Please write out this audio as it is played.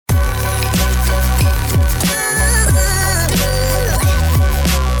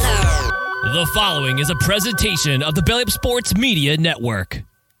The following is a presentation of the Belly Up Sports Media Network.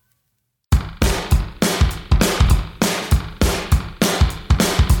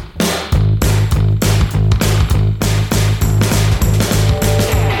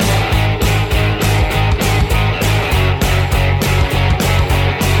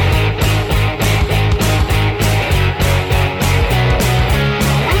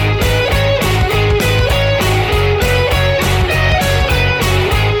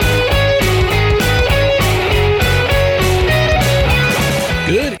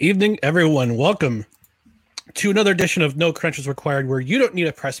 Evening, everyone. Welcome to another edition of No Credentials Required, where you don't need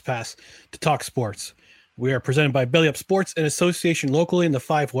a press pass to talk sports. We are presented by Belly Up Sports, an association locally in the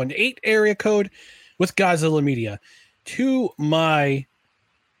 518 area code with Godzilla Media. To my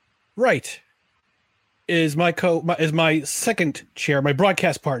right is my second chair, my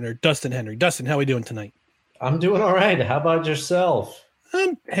broadcast partner, Dustin Henry. Dustin, how are we doing tonight? I'm doing all right. How about yourself?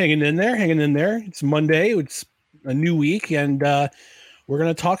 I'm hanging in there. It's Monday. It's a new week, and we're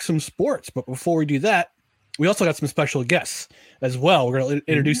going to talk some sports, but before we do that, we also got some special guests as well. We're going to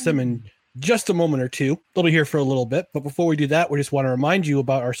introduce them in just a moment or two. They'll be here for a little bit, but before we do that, we just want to remind you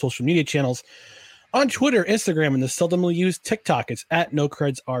about our social media channels on Twitter, Instagram, and the seldomly used TikTok. It's at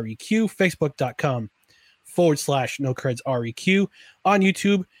NoCredsREQ, Facebook.com/NoCredsREQ. On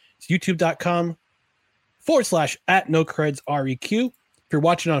YouTube, it's YouTube.com/@NoCredsREQ. If you're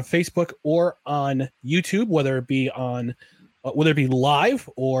watching on Facebook or on YouTube, whether it be live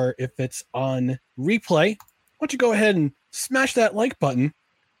or if it's on replay, why don't you go ahead and smash that like button,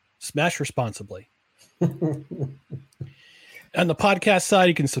 smash responsibly. On the podcast side,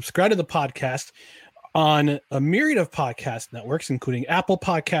 you can subscribe to the podcast on a myriad of podcast networks, including Apple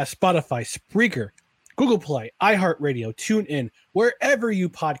Podcasts, Spotify, Spreaker, Google Play, iHeartRadio, TuneIn, wherever you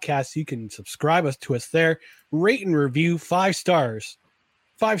podcast, you can subscribe to us there, rate and review 5 stars.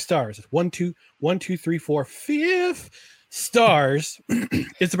 5 stars. 1, 2, 3, 4, 5 stars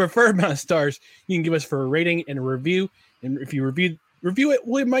is the preferred amount of stars you can give us for a rating and a review. And if you review it,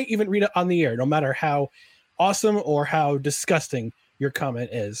 we might even read it on the air, no matter how awesome or how disgusting your comment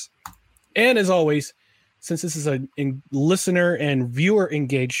is. And as always, since this is a listener and viewer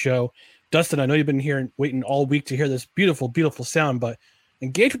engaged show, Dustin, I know you've been here waiting all week to hear this beautiful, beautiful sound, but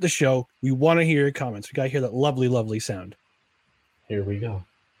engage with the show. We want to hear your comments. We got to hear that lovely, lovely sound. Here we go.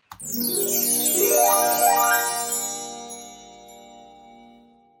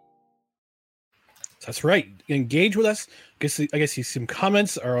 That's right. Engage with us. I guess you see some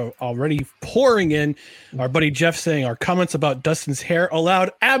comments are already pouring in. Our buddy Jeff saying our comments about Dustin's hair allowed.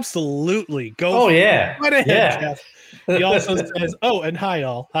 Absolutely. Go. Oh, yeah. Right ahead, Jeff. He also says, oh, and hi,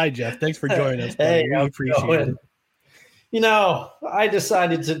 all. Hi, Jeff. Thanks for joining us. Hey, we appreciate it. You know, I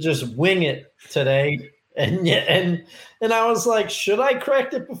decided to just wing it today. And I was like, should I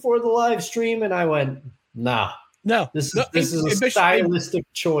correct it before the live stream? And I went, nah. No, this is a stylistic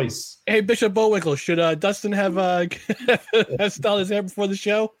choice. Hey, Bishop Bullwinkle, should Dustin have styled his hair before the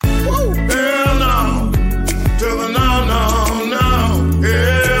show? Woo! Hell no, to the no, no, no.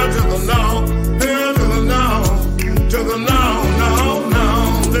 Hell to the no, hell to the no, to the no, no,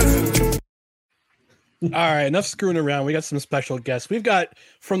 no. Listen. All right, enough screwing around. We got some special guests. We've got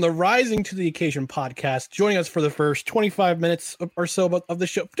from the Rising to the Occasion podcast joining us for the first 25 minutes or so of the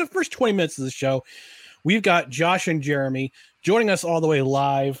show, the first 20 minutes of the show. We've got Josh and Jeremy joining us all the way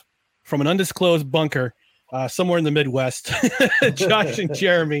live from an undisclosed bunker somewhere in the Midwest. Josh and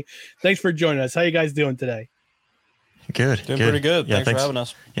Jeremy, thanks for joining us. How you guys doing today? Good. Doing pretty good. Yeah, thanks for having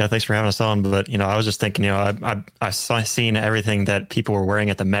us. Yeah, thanks for having us on. But, I was just thinking, I've seen everything that people were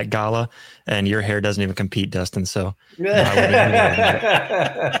wearing at the Met Gala, and your hair doesn't even compete, Dustin. So,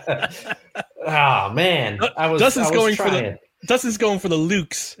 oh, man. Dustin's going for the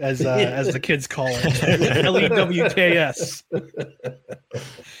Lukes, as the kids call it, LEWKS.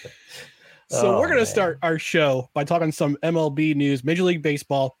 So we're going to start our show by talking some MLB news, Major League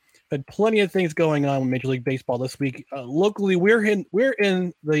Baseball. Had plenty of things going on with Major League Baseball this week. Locally, we're in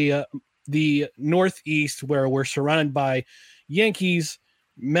the Northeast, where we're surrounded by Yankees,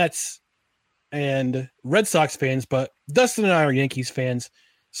 Mets, and Red Sox fans. But Dustin and I are Yankees fans,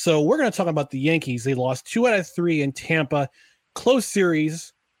 so we're going to talk about the Yankees. They lost 2 out of 3 in Tampa. Close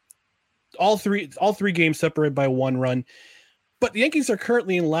series, all three games separated by 1 run, but the Yankees are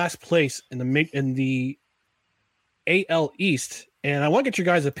currently in last place in the AL East, and I want to get your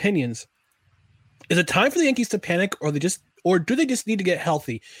guys' opinions. Is it time for the Yankees to panic, or do they just need to get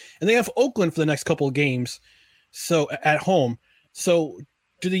healthy? And they have Oakland for the next couple of games, so at home. So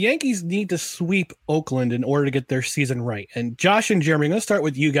do the Yankees need to sweep Oakland in order to get their season right? And Josh and Jeremy, I'm going to start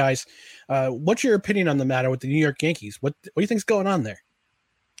with you guys. What's your opinion on the matter with the New York Yankees? What do you think's going on there?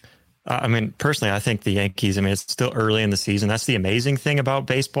 I mean, personally, I think the Yankees, I mean, it's still early in the season. That's the amazing thing about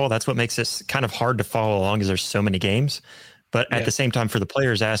baseball. That's what makes it kind of hard to follow along because there's so many games. But at the same time, for the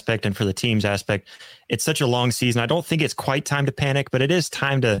players aspect and for the team's aspect, it's such a long season. I don't think it's quite time to panic, but it is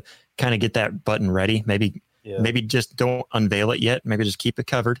time to kind of get that button ready. Maybe just don't unveil it yet. Maybe just keep it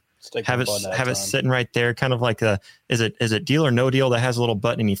covered. Have it sitting right there, kind of like is it Deal or No Deal that has a little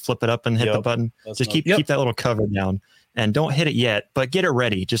button and you flip it up and hit the button. Just keep that little cover down. And don't hit it yet, but get it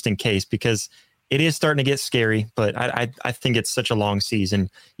ready just in case, because it is starting to get scary. But I think it's such a long season.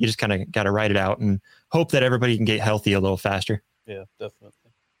 You just kind of got to ride it out and hope that everybody can get healthy a little faster. Yeah,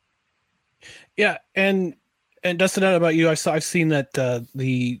 definitely. Yeah, and Dustin, how about you? I've seen that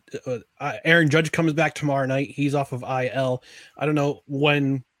Aaron Judge comes back tomorrow night. He's off of IL. I don't know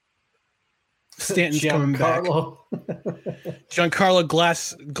when Stanton's coming back. Giancarlo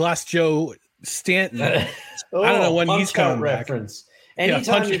Glass Joe Stanton. I don't know when he's coming back.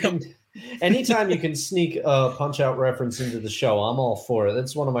 Anytime you can sneak a Punch-Out reference into the show, I'm all for it.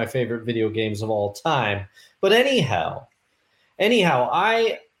 That's one of my favorite video games of all time. But anyhow,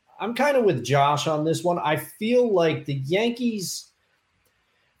 I'm kind of with Josh on this one. I feel like the Yankees,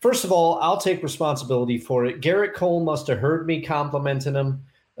 first of all, I'll take responsibility for it. Garrett Cole must have heard me complimenting him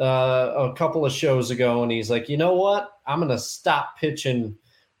a couple of shows ago, and he's like, you know what? I'm going to stop pitching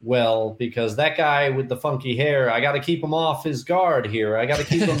well because that guy with the funky hair, I got to keep him off his guard here. I got to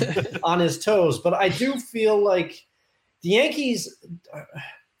keep him on his toes. But I do feel like the Yankees,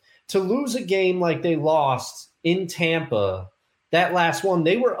 to lose a game like they lost in Tampa, that last one,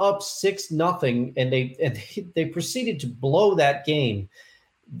 they were up 6-0, and they proceeded to blow that game.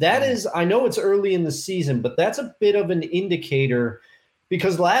 That is, I know it's early in the season, but that's a bit of an indicator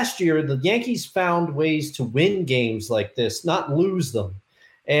because last year the Yankees found ways to win games like this, not lose them.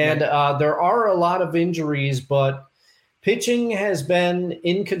 And there are a lot of injuries, but pitching has been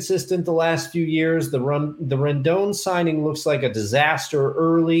inconsistent the last few years. The Rendon signing looks like a disaster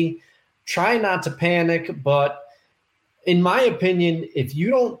early. Try not to panic, but in my opinion, if you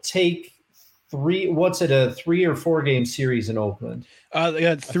don't take a 3 or 4 game series in Oakland? They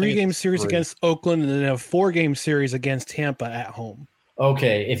had 3-game series against Oakland and then a 4-game series against Tampa at home.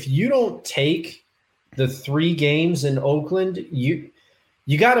 Okay, if you don't take the 3 games in Oakland,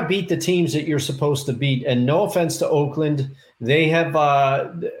 you got to beat the teams that you're supposed to beat. And no offense to Oakland, they have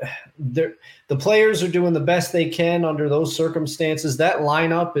the players are doing the best they can under those circumstances. That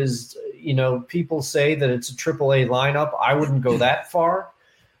lineup is, people say that it's a AAA lineup. I wouldn't go that far,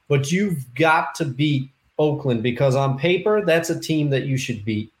 but you've got to beat Oakland because on paper, that's a team that you should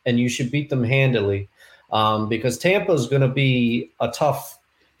beat, and you should beat them handily because Tampa is going to be a tough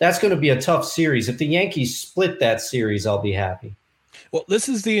series. If the Yankees split that series, I'll be happy. Well, this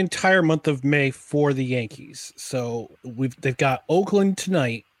is the entire month of May for the Yankees. So they've got Oakland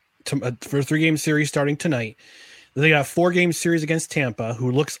tonight for a 3-game series starting tonight. They got a 4-game series against Tampa,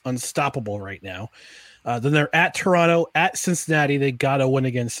 who looks unstoppable right now. Then they're at Toronto, at Cincinnati. They got to win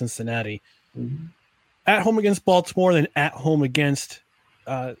against Cincinnati. Mm-hmm. At home against Baltimore, then at home against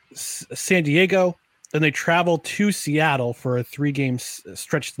San Diego. Then they travel to Seattle for a 3-game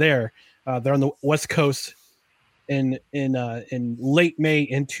stretch there. They're on the West Coast in late May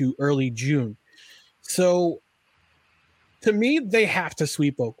into early June. So to me, they have to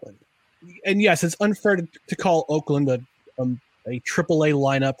sweep Oakland. And yes, it's unfair to call Oakland a AAA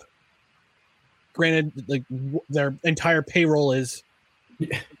lineup. Granted, like their entire payroll is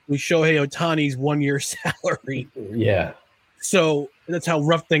Shohei Ohtani's 1-year salary. Yeah. So that's how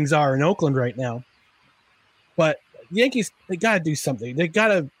rough things are in Oakland right now. But the Yankees, they got to do something. They got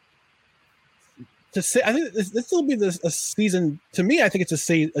to say. I think this will be a season. To me, I think it's a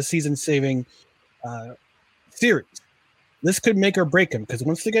season-saving series. This could make or break them because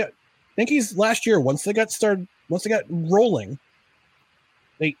once they get Yankees last year, once they got rolling,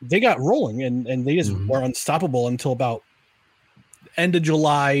 they got rolling and they just were unstoppable until about end of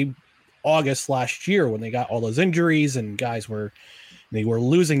July, August last year when they got all those injuries and guys were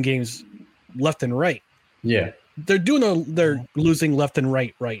losing games left and right. Yeah, they're losing left and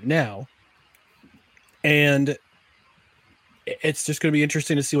right now, and it's just going to be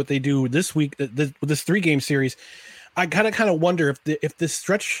interesting to see what they do this week with this 3-game series. I kind of wonder if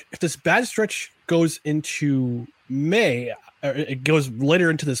this bad stretch goes into May, or it goes later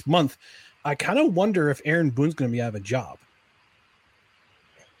into this month. I kind of wonder if Aaron Boone's going to be out of a job.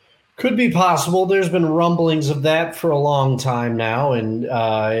 Could be possible. There's been rumblings of that for a long time now, and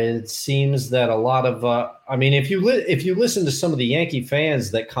it seems that a lot of if you listen to some of the Yankee fans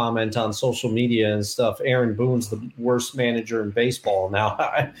that comment on social media and stuff, Aaron Boone's the worst manager in baseball now.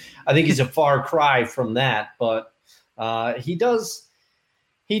 I think he's a far cry from that, but he does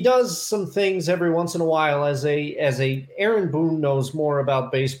he does some things every once in a while. As a Aaron Boone knows more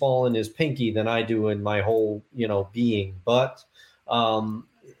about baseball in his pinky than I do in my whole being. But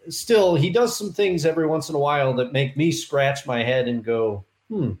still, he does some things every once in a while that make me scratch my head and go,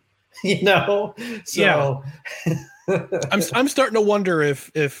 So yeah. I'm starting to wonder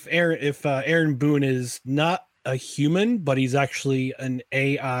if Aaron Boone is not a human, but he's actually an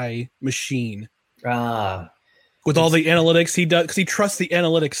AI machine. With all the analytics he does, because he trusts the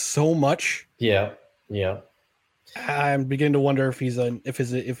analytics so much. Yeah. I'm beginning to wonder if he's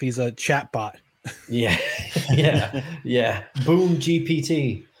a chat bot. Yeah. Boom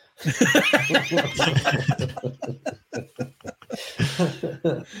GPT.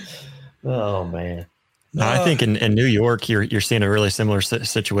 Oh man. I think in New York, you're seeing a really similar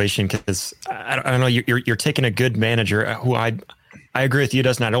situation because I don't know. You're taking a good manager who I agree with you,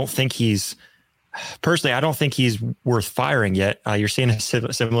 Dustin. I don't think he's worth firing yet. You're seeing a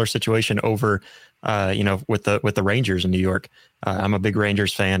similar situation over, with the Rangers in New York. I'm a big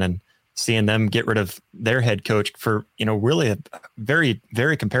Rangers fan, and seeing them get rid of their head coach for really a very,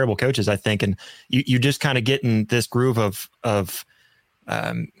 very comparable coaches, I think, and you just kind of get in this groove of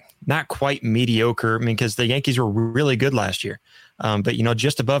not quite mediocre. I mean, because the Yankees were really good last year, but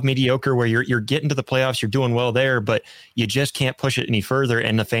just above mediocre, where you're getting to the playoffs, you're doing well there, but you just can't push it any further,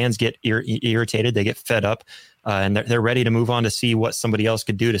 and the fans get irritated, they get fed up, and they're ready to move on to see what somebody else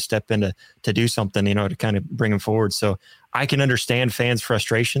could do to step in to do something, to kind of bring them forward. So I can understand fans'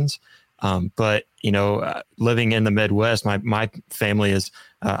 frustrations. But living in the Midwest, my family is,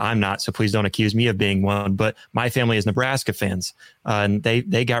 I'm not, so please don't accuse me of being one, but my family is Nebraska fans. And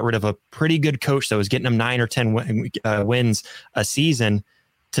they got rid of a pretty good coach that was getting them 9 or 10 wins a season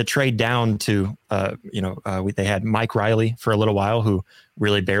to trade down to, they had Mike Riley for a little while, who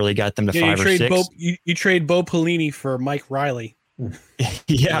really barely got them to 5 or 6. You trade Bo Pelini for Mike Riley.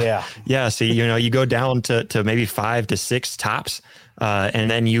 Yeah. So, you go down to maybe 5 to 6 tops. And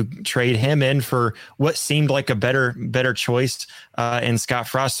then you trade him in for what seemed like a better choice in Scott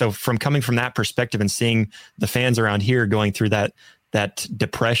Frost. So coming from that perspective and seeing the fans around here going through that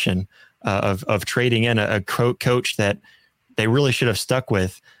depression of trading in a coach that they really should have stuck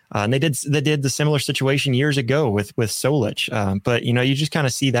with. And they did the similar situation years ago with Solich. But you just kind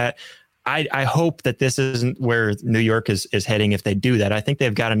of see that. I hope that this isn't where New York is heading if they do that. I think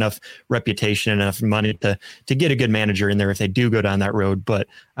they've got enough reputation, enough money to get a good manager in there if they do go down that road. But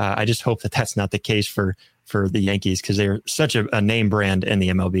I just hope that that's not the case for the Yankees, because they're such a name brand in the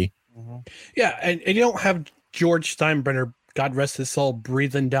MLB. Mm-hmm. Yeah, and you don't have George Steinbrenner, God rest his soul,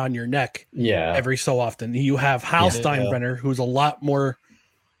 breathing down your neck every so often. You have Hal Steinbrenner, who's a lot more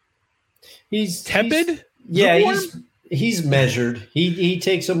he's tepid. He's measured. He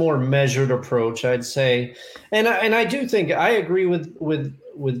takes a more measured approach, I'd say, and I do think I agree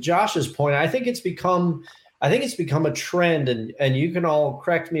with Josh's point. I think it's become a trend, and you can all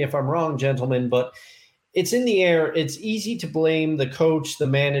correct me if I'm wrong, gentlemen, but it's in the air. It's easy to blame the coach, the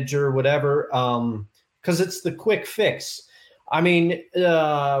manager, whatever, because it's the quick fix. I mean,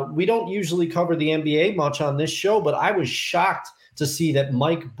 we don't usually cover the NBA much on this show, but I was shocked to see that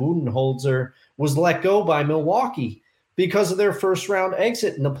Mike Budenholzer was let go by Milwaukee because of their first round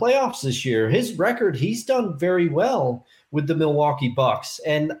exit in the playoffs this year. His record, he's done very well with the Milwaukee Bucks.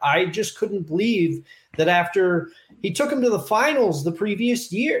 And I just couldn't believe that after he took him to the finals the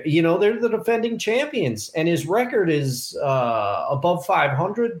previous year, they're the defending champions, and his record is above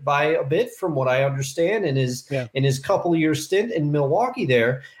 500 by a bit from what I understand in his couple of year stint in Milwaukee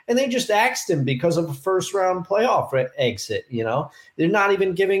there. And they just axed him because of a first round playoff exit. They're not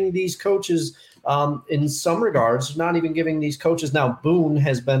even giving these coaches, in some regards, not even giving these coaches. Now, Boone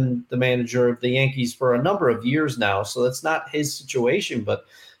has been the manager of the Yankees for a number of years now, so that's not his situation. But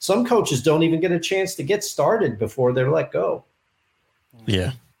some coaches don't even get a chance to get started before they're let go.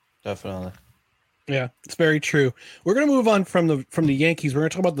 Yeah, definitely. Yeah, it's very true. We're going to move on from the Yankees. We're going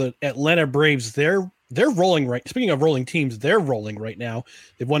to talk about the Atlanta Braves. They're rolling right. Speaking of rolling teams, they're rolling right now.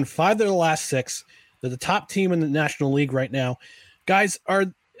 They've won 5 of their last 6. They're the top team in the National League right now. Guys,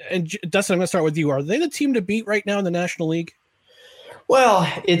 and Dustin, I'm going to start with you. Are they the team to beat right now in the National League? Well,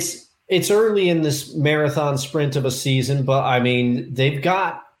 it's early in this marathon sprint of a season, but I mean, they've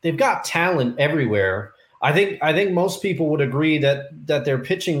got talent everywhere. I think most people would agree that their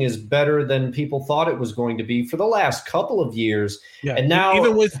pitching is better than people thought it was going to be for the last couple of years. Yeah, and now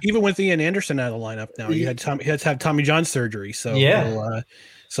even with Ian Anderson out of the lineup now, he had to have Tommy John surgery, so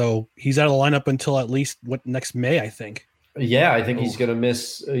so he's out of the lineup until at least next May, I think. Yeah, I think he's going to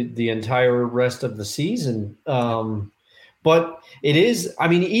miss the entire rest of the season. But it is, I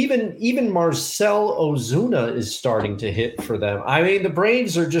mean, even Marcell Ozuna is starting to hit for them. I mean, the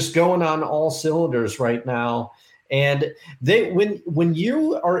Braves are just going on all cylinders right now. And when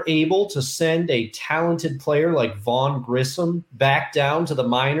you are able to send a talented player like Vaughn Grissom back down to the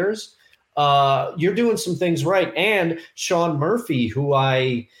minors, you're doing some things right. And Sean Murphy, who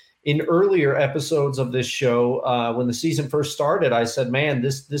in earlier episodes of this show, when the season first started, I said, man,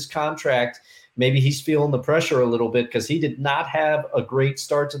 this contract, maybe he's feeling the pressure a little bit because he did not have a great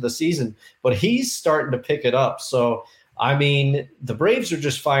start to the season, but he's starting to pick it up. So, I mean, the Braves are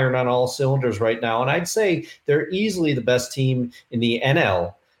just firing on all cylinders right now, and I'd say they're easily the best team in the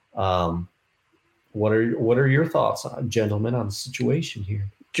NL. What are your thoughts, gentlemen, on the situation here?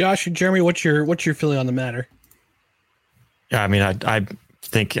 Josh and Jeremy, what's your feeling on the matter? Yeah, I mean, I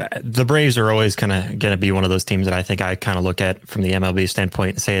think the Braves are always kind of going to be one of those teams that I think I kind of look at from the MLB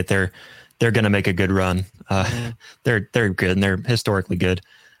standpoint and say that they're going to make a good run. They're good and they're historically good.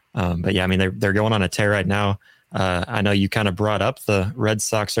 But yeah, I mean, they're going on a tear right now. I know you kind of brought up the Red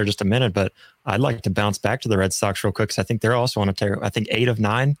Sox there just a minute, but I'd like to bounce back to the Red Sox real quick because I think they're also on a tear. I think 8 of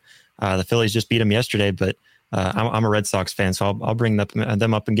 9. The Phillies just beat them yesterday, but I'm a Red Sox fan, so I'll bring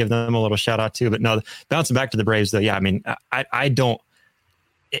them up and give them a little shout out too. But no, bouncing back to the Braves though, yeah, I mean, I don't.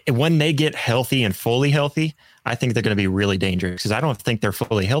 When they get healthy and fully healthy, I think they're going to be really dangerous because I don't think they're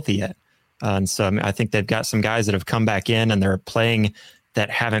fully healthy yet. And so I think they've got some guys that have come back in and they're playing that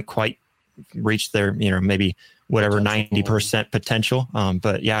haven't quite reached their, maybe whatever 90% potential.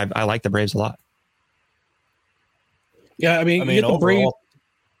 But yeah, I like the Braves a lot. Yeah, I mean you get the Braves.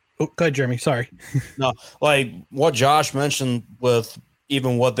 Oh, go ahead, Jeremy. Sorry. No, like what Josh mentioned with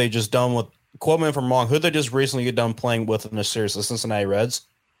even what they just done with, quote me if I'm wrong, who they just recently get done playing with in the series, the Cincinnati Reds?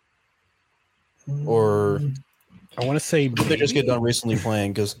 Or I want to say they just get done recently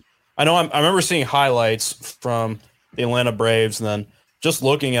playing because I know I remember seeing highlights from the Atlanta Braves, and then just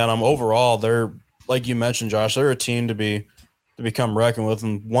looking at them overall, they're, like you mentioned, Josh, they're a team to become reckoned with,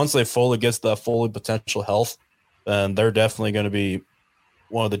 and once they fully get to that fully potential health, then they're definitely going to be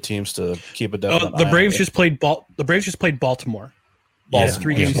one of the teams to keep a definite the Braves just played Baltimore. Yes,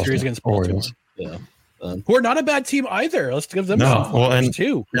 3-game series against Baltimore. Yeah, who are not a bad team either. Let's give them some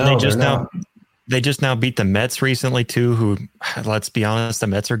too. They just now beat the Mets recently too, who, let's be honest, the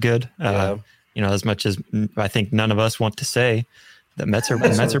Mets are good. As much as I think none of us want to say, the Mets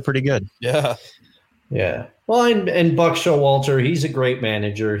are pretty good. Yeah. Yeah. Well, and Buck Showalter, he's a great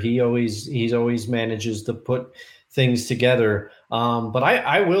manager. He always manages to put things together. But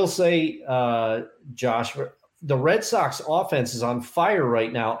I will say, Josh, the Red Sox offense is on fire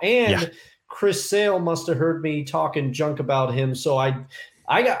right now. And Chris Sale must have heard me talking junk about him. So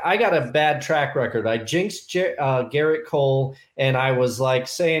I got a bad track record. I jinxed Garrett Cole, and I was like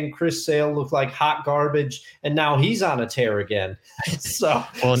saying Chris Sale looked like hot garbage, and now he's on a tear again. So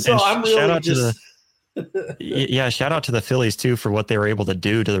I'm really shout out to the Phillies too for what they were able to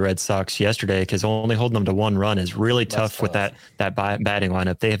do to the Red Sox yesterday, because only holding them to one run is really tough with that batting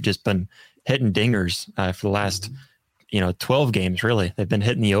lineup. They have just been hitting dingers for the last 12 games. Really, they've been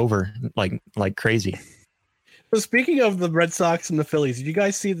hitting the over like crazy. So speaking of the Red Sox and the Phillies, did you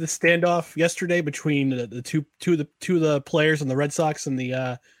guys see the standoff yesterday between the two of the players on the Red Sox and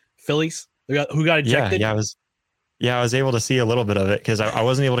the Phillies who got ejected? I was able to see a little bit of it because I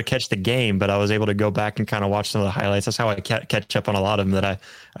wasn't able to catch the game, but I was able to go back and kind of watch some of the highlights. That's how I catch up on a lot of them that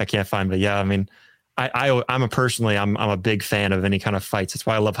I can't find. But yeah, I mean, I'm a big fan of any kind of fights. That's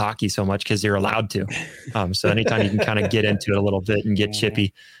why I love hockey so much, because you're allowed to. So anytime you can kind of get into it a little bit and get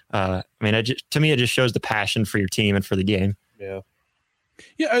chippy, I mean, to me, it just shows the passion for your team and for the game. Yeah.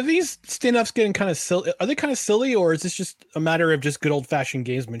 Yeah. Are these standoffs getting kind of silly? Are they kind of silly, or is this just a matter of just good old fashioned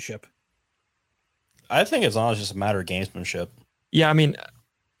gamesmanship? I think it's honestly just a matter of gamesmanship. Yeah. I mean,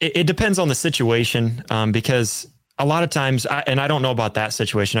 it depends on the situation, because a lot of times, I don't know about that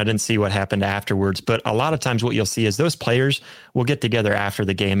situation. I didn't see what happened afterwards, but a lot of times what you'll see is those players will get together after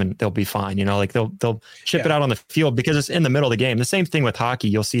the game and they'll be fine. Like they'll ship it out on the field because it's in the middle of the game. The same thing with hockey.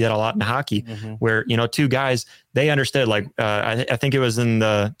 You'll see that a lot in hockey, where, two guys, they understood, like, I think it was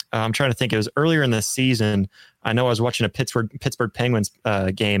I'm trying to think, it was earlier in the season. I know I was watching a Pittsburgh Penguins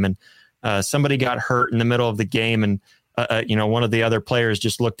game, and somebody got hurt in the middle of the game, and one of the other players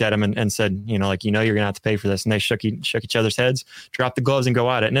just looked at him and said, you're going to have to pay for this. And they shook each other's heads, dropped the gloves, and go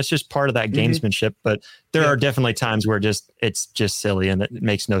at it. And it's just part of that gamesmanship. But there are definitely times where it's just silly, and it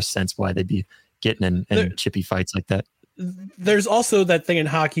makes no sense why they'd be getting in chippy fights like that. There's also that thing in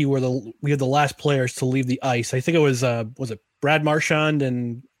hockey where we have the last players to leave the ice. I think it was it Brad Marchand,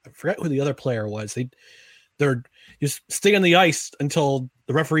 and I forgot who the other player was. They're just stay on the ice until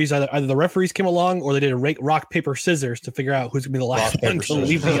the referees either the referees came along or they did a rock paper scissors to figure out who's gonna be the last one to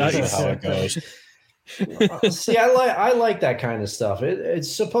leave the ice. How it goes. See, I like that kind of stuff.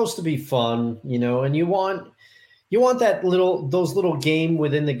 It's supposed to be fun, and you want those little game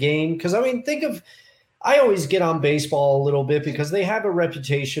within the game. Because I mean, I always get on baseball a little bit because they have a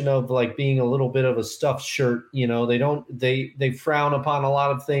reputation of like being a little bit of a stuffed shirt. They frown upon a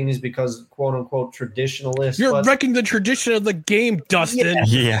lot of things because quote unquote traditionalists. You're wrecking the tradition of the game, Dustin.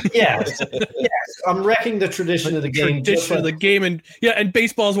 Yeah. Yes. I'm wrecking the tradition of the game. Tradition of the game, and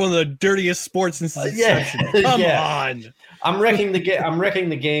baseball is one of the dirtiest sports in inception. Come on. I'm wrecking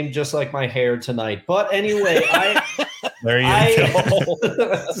the game just like my hair tonight. But anyway, there you go.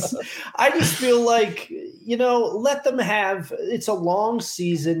 I just feel like, let them have, it's a long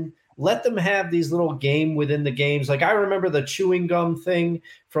season. Let them have these little game within the games. Like I remember the chewing gum thing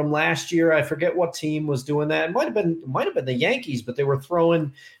from last year. I forget what team was doing that. It might have been the Yankees, but they were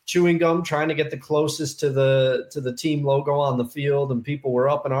throwing chewing gum, trying to get the closest to the team logo on the field, and people were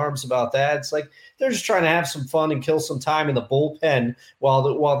up in arms about that. It's like they're just trying to have some fun and kill some time in the bullpen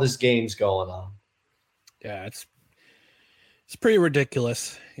while this game's going on. Yeah, it's pretty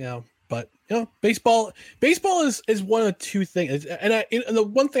ridiculous, But baseball is one of two things, and the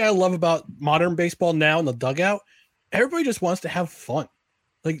one thing I love about modern baseball now in the dugout, everybody just wants to have fun,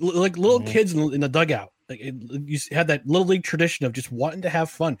 like little kids in the dugout. Like you had that little league tradition of just wanting to have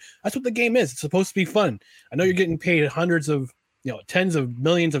fun. That's what the game is. It's supposed to be fun. I know you're getting paid hundreds of, tens of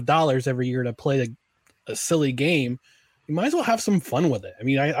millions of dollars every year to play a silly game. You might as well have some fun with it. I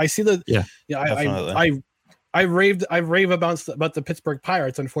mean, I see I rave about the Pittsburgh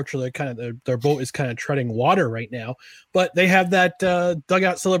Pirates. Unfortunately, their boat is kind of treading water right now. But they have that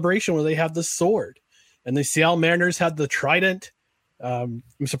dugout celebration where they have the sword, and the Seattle Mariners had the trident. I'm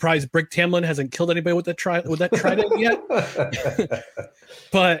surprised Brick Tamlin hasn't killed anybody with that trident yet.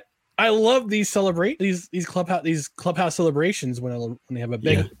 But I love these clubhouse celebrations when they have a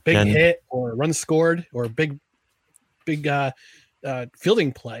big hit or a run scored or a big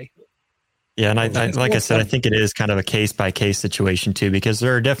fielding play. Yeah, and I said, I think it is kind of a case-by-case situation, too, because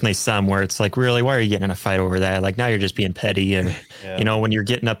there are definitely some where it's like, really, why are you getting in a fight over that? Like, now you're just being petty. And, when you're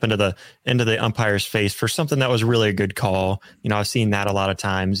getting up into the umpire's face for something that was really a good call, I've seen that a lot of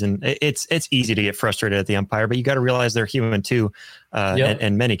times. And it's easy to get frustrated at the umpire, but you got to realize they're human, too,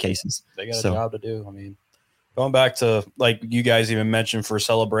 in many cases. They got a job to do. I mean, going back to, like you guys even mentioned for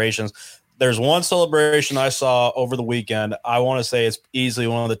celebrations, there's one celebration I saw over the weekend. I want to say it's easily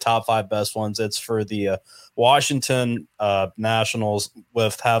one of the top 5 best ones. It's for the Washington Nationals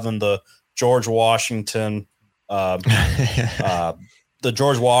with having the George Washington the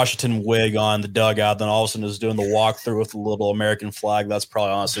George Washington wig on the dugout. Then all of a sudden is doing the walkthrough with the little American flag. That's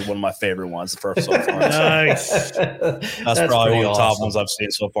probably honestly one of my favorite ones so far. Nice. That's probably one of the top ones I've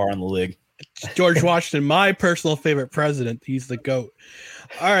seen so far in the league. George Washington, my personal favorite president. He's the GOAT.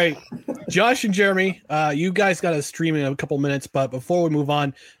 All right, Josh and Jeremy, you guys got to stream in a couple minutes, but before we move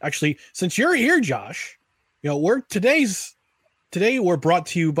on, actually, since you're here, Josh, we're brought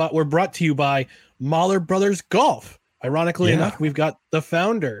to you by Mahler Brothers Golf. Ironically enough, we've got the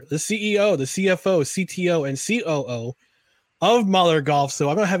founder, the CEO, the CFO, CTO, and COO of Mahler Golf. So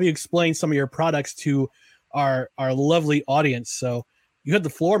I'm going to have you explain some of your products to our lovely audience. So you had the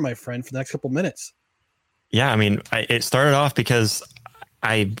floor, my friend, for the next couple minutes. Yeah, I mean, it started off because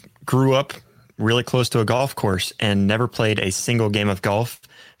I grew up really close to a golf course and never played a single game of golf.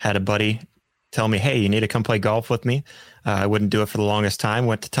 Had a buddy tell me, hey, you need to come play golf with me. I wouldn't do it for the longest time.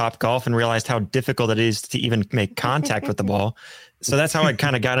 Went to Top Golf and realized how difficult it is to even make contact with the ball. So that's how I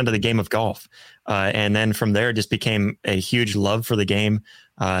kind of got into the game of golf. And then from there, it just became a huge love for the game.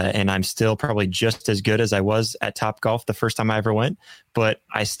 And I'm still probably just as good as I was at Top Golf the first time I ever went. But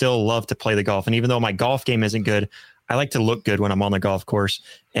I still love to play the golf. And even though my golf game isn't good, I like to look good when I'm on the golf course.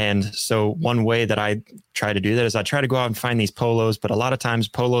 And so one way that I try to do that is I try to go out and find these polos, but a lot of times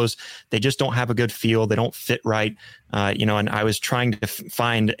polos, they just don't have a good feel. They don't fit right. And I was trying to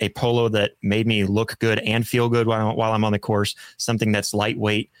find a polo that made me look good and feel good while I'm on the course, something that's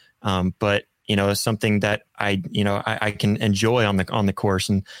lightweight, but something that I can enjoy on the course.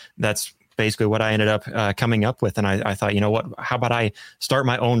 And that's basically what I ended up coming up with. And I thought, how about I start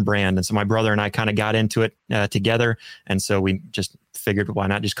my own brand? And so my brother and I kind of got into it together. And so we just figured, why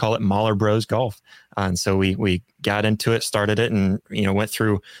not just call it Mahler Bros Golf? And so we got into it, started it, and went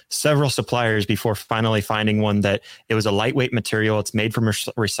through several suppliers before finally finding one that it was a lightweight material. It's made from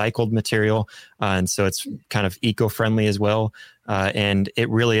recycled material, and so it's kind of eco-friendly as well. And it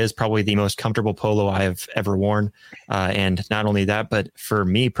really is probably the most comfortable polo I have ever worn. And not only that, but for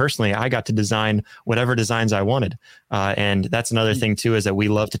me personally, I got to design whatever designs I wanted. And that's another thing too, is that we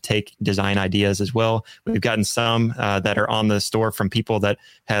love to take design ideas as well. We've gotten some that are on the store from people that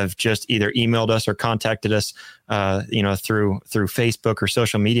have just either emailed us or contacted us, through Facebook or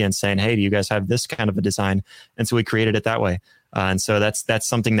social media and saying, hey, do you guys have this kind of a design? And so we created it that way. And so that's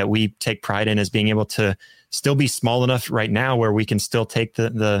something that we take pride in, is being able to still be small enough right now where we can still take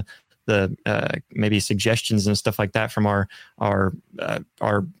the maybe suggestions and stuff like that from our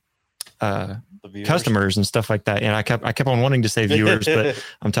customers and stuff like that. And I kept on wanting to say viewers, but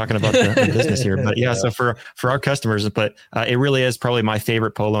I'm talking about the business here. But yeah, so for our customers, but it really is probably my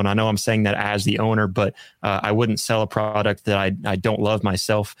favorite polo. And I know I'm saying that as the owner, but I wouldn't sell a product that I don't love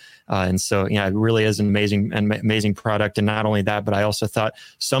myself. And so, yeah, it really is an amazing product. And not only that, but I also thought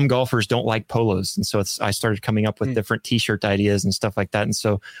some golfers don't like polos. And so I started coming up with different t-shirt ideas and stuff like that. And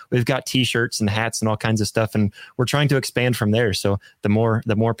so we've got t-shirts and hats and all kinds of stuff, and we're trying to expand from there. So the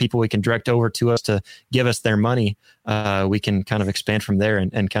more people we can direct over to us to give us their money, we can kind of expand from there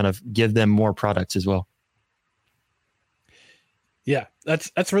and kind of give them more products as well. Yeah,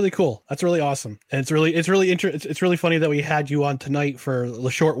 that's really cool. That's really awesome. And it's really funny that we had you on tonight for a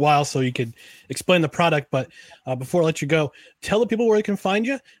short while so you could explain the product. But before I let you go, tell the people where they can find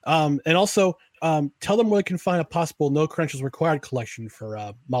you. And also tell them where they can find a possible No Credentials Required collection for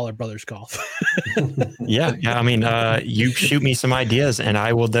Mahler Brothers Golf. Yeah. I mean, you shoot me some ideas and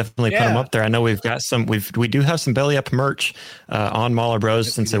I will definitely put them up there. I know we've got we do have some Belly Up merch on Mahler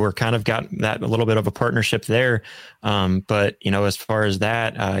Bros, since we're kind of got that a little bit of a partnership there. But as far as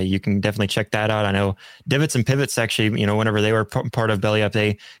that, you can definitely check that out. I know Divots and Pivots actually, whenever they were part of Belly Up,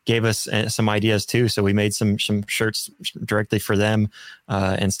 they gave us some ideas too. So we made some shirts directly for them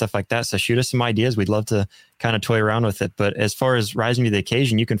and stuff like that. So shoot us some ideas. We'd love to kind of toy around with it. But as far as Rising to the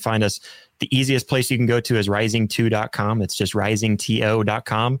Occasion, you can find us. The easiest place you can go to is rising2.com. It's just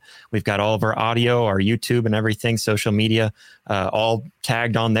risingto.com. We've got all of our audio, our YouTube and everything, social media, all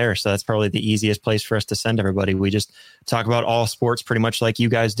tagged on there. So that's probably the easiest place for us to send everybody. We just talk about all sports pretty much like you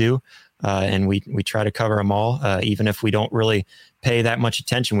guys do. And we try to cover them all. Even if we don't really pay that much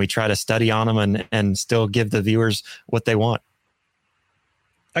attention, we try to study on them and still give the viewers what they want.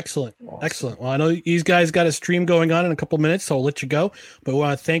 Excellent. Excellent. Well, I know these guys got a stream going on in a couple minutes, so I'll let you go. But I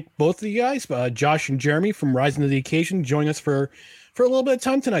want to thank both of you guys, Josh and Jeremy from Rising to the Occasion, joining us for a little bit of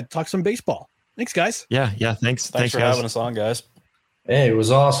time tonight to talk some baseball. Thanks, guys. Yeah. Thanks for guys. having us on, guys. Hey, it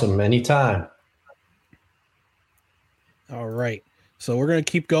was awesome. Anytime. All right. So we're going to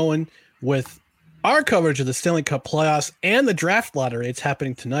keep going with our coverage of the Stanley Cup playoffs and the draft lottery. It's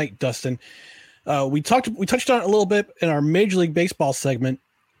happening tonight, Dustin. We touched on it a little bit in our Major League Baseball segment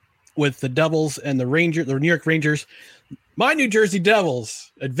with the Devils and the New York Rangers. My New Jersey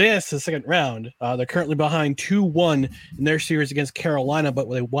Devils advanced to the second round. They're currently behind 2-1 in their series against Carolina, but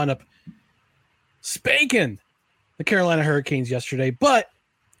they wound up spanking the Carolina Hurricanes yesterday. But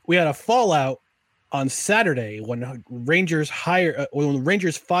we had a fallout on Saturday when the Rangers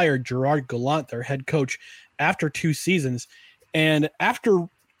fired Gerard Gallant, their head coach, after 2 seasons. And after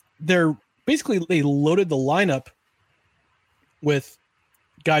they loaded the lineup with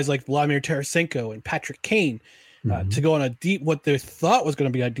guys like Vladimir Tarasenko and Patrick Kane to go on what they thought was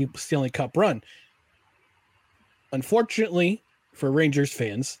going to be a deep Stanley Cup run. Unfortunately for Rangers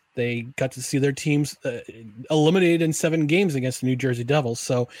fans, they got to see their teams eliminated in 7 games against the New Jersey Devils.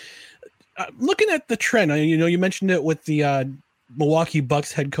 So looking at the trend, you mentioned it with the Milwaukee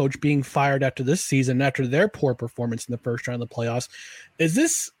Bucks head coach being fired after this season, after their poor performance in the first round of the playoffs. Is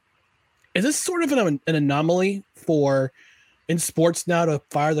this sort of an anomaly in sports now to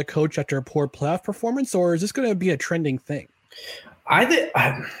fire the coach after a poor playoff performance, or is this going to be a trending thing? I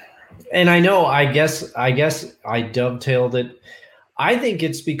guess I dovetailed it. I think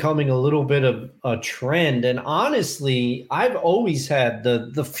it's becoming a little bit of a trend. And honestly, I've always had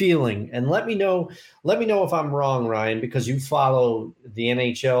the feeling, and let me know if I'm wrong, Ryan, because you follow the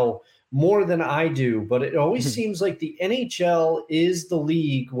NHL more than I do, but it always seems like the NHL is the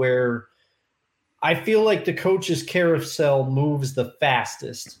league where I feel like the coach's carousel moves the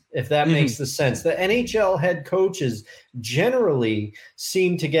fastest, if that makes the sense. The NHL head coaches generally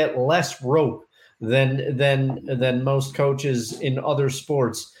seem to get less rope than most coaches in other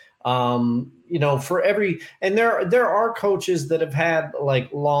sports. And there are coaches that have had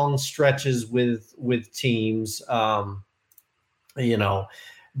like long stretches with teams. That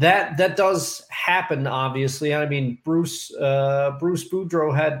does happen, obviously. I mean, Bruce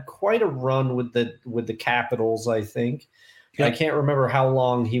Boudreau had quite a run with the Capitals, I think. Yep. I can't remember how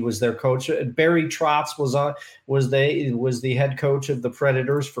long he was their coach. Barry Trotz was the head coach of the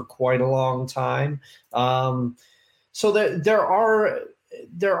Predators for quite a long time. So there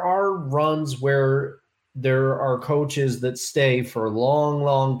are runs where there are coaches that stay for long,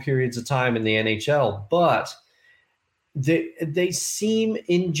 long periods of time in the NHL, but they seem,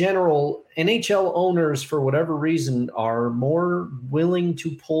 in general, NHL owners, for whatever reason, are more willing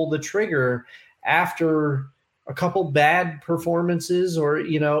to pull the trigger after a couple bad performances, or,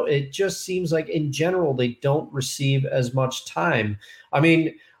 it just seems like in general they don't receive as much time. I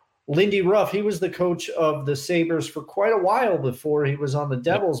mean, Lindy Ruff, he was the coach of the Sabres for quite a while before he was on the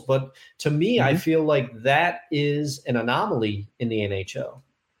Devils, but to me, I feel like that is an anomaly in the NHL.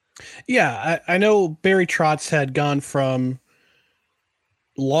 Yeah, I know Barry Trotz had gone from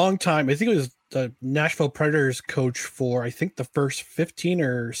long time. I think it was the Nashville Predators coach for, I think, the first 15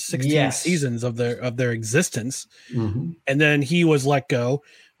 or 16 seasons of their existence. Mm-hmm. And then he was let go,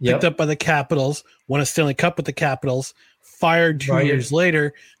 picked up by the Capitals, won a Stanley Cup with the Capitals, fired 2 years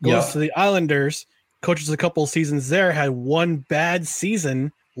later, goes to the Islanders, coaches a couple of seasons there, had one bad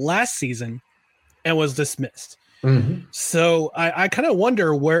season last season, and was dismissed. Mm-hmm. So I kind of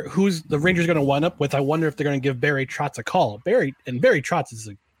wonder who's the Rangers going to wind up with. I wonder if they're going to give Barry Trotz a call. Barry Trotz is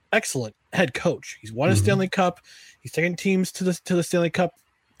an excellent head coach. He's won a Stanley Cup. He's taken teams to the Stanley Cup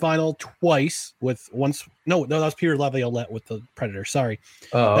final twice with once. No, that was Peter Laviolette with the Predators. Sorry.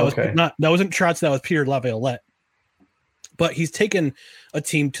 That wasn't Trotz. That was Peter Laviolette. But he's taken a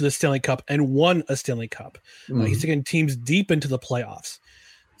team to the Stanley Cup and won a Stanley Cup. He's taken teams deep into the playoffs.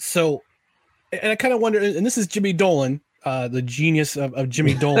 So, and I kind of wonder, and this is Jimmy Dolan, the genius of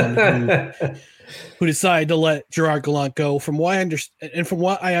Jimmy Dolan, who decided to let Gerard Gallant go. From what I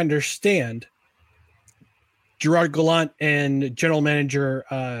understand, Gerard Gallant and general manager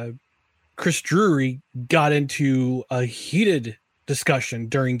Chris Drury got into a heated discussion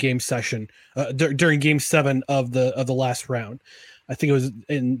during Game 7 of the last round. I think it was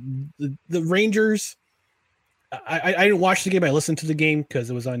in the Rangers. I didn't watch the game. I listened to the game because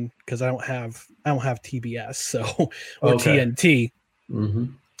it was on, because I don't have TBS or TNT. Mm-hmm.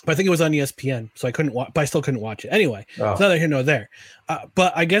 But I think it was on ESPN, so I couldn't watch. But I still couldn't watch it anyway. It's neither here nor there.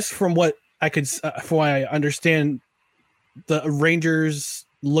 But I guess from what I could, from what I understand, the Rangers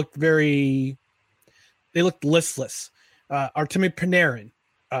looked listless. Artemi Panarin,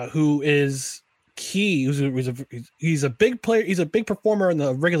 who is key, he's a big player. He's a big performer in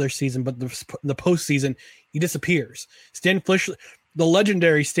the regular season, but the postseason he disappears. Stan Fischler, the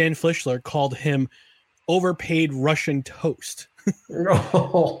legendary Stan Fischler, called him overpaid Russian toast.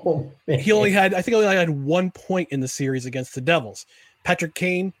 He only had 1 point in the series against the Devils. Patrick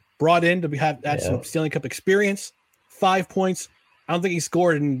Kane brought in to have some Stanley Cup experience. 5 points. I don't think he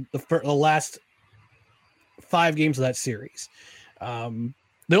scored in the last 5 games of that series. The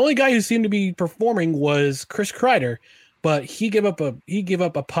only guy who seemed to be performing was Chris Kreider, but he gave up a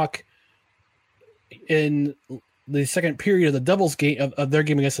puck in the second period of the Devils game of their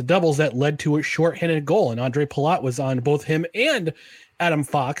game against the Devils that led to a shorthanded goal, and Andre Palat was on both him and Adam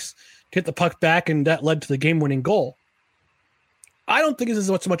Fox to hit the puck back, and that led to the game-winning goal. I don't think this is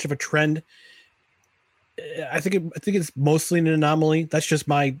so much of a trend. I think it's mostly an anomaly. That's just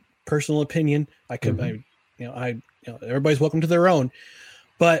my personal opinion. Everybody's welcome to their own,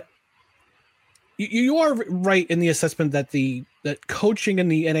 but you are right in the assessment that that coaching in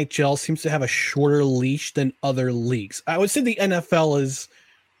the NHL seems to have a shorter leash than other leagues. I would say the NFL is,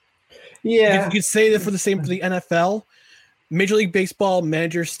 you could say that for the NFL. Major League Baseball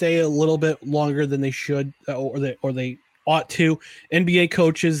managers stay a little bit longer than they should, or they ought to. NBA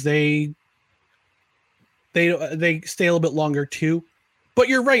coaches, they stay a little bit longer too. But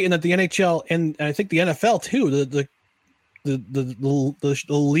you're right in that the NHL and I think the NFL too, the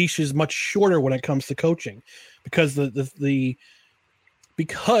leash is much shorter when it comes to coaching, because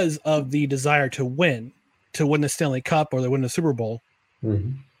because of the desire to win the Stanley Cup or to win the Super Bowl.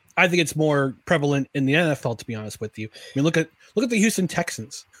 Mm-hmm. I think it's more prevalent in the NFL, to be honest with you. I mean, look at the Houston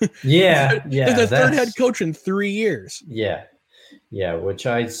Texans. They're the third head coach in 3 years. Yeah, which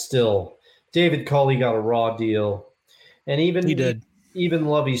David Culley got a raw deal, and even he did. Even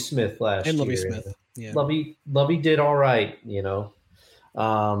Lovie Smith last year. And Lovie Smith. Yeah. Lovie did all right, but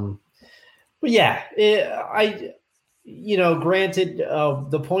granted,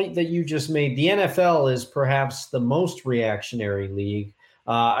 the point that you just made, the NFL is perhaps the most reactionary league.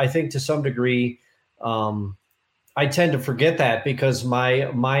 I think to some degree, I tend to forget that because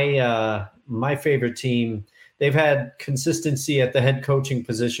my favorite team, they've had consistency at the head coaching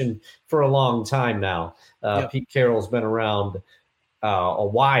position for a long time now. Pete Carroll's been around a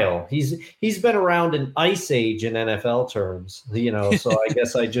while. He's been around an ice age in NFL terms, so I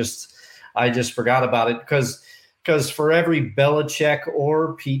guess I just forgot about it because for every Belichick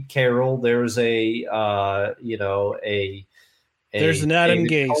or Pete Carroll, there's there's an Adam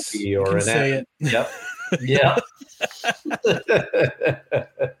Gase. Or you can an say Adam, it. Yep. Yeah.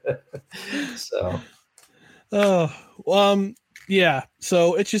 So. Yeah.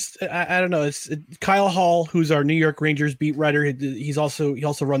 So it's just I don't know. It's Kyle Hall, who's our New York Rangers beat writer. He also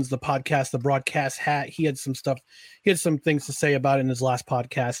runs the podcast, The Broadcast Hat. He had some things to say about it in his last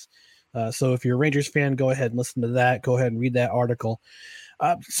podcast. So if you're a Rangers fan, go ahead and listen to that. Go ahead and read that article.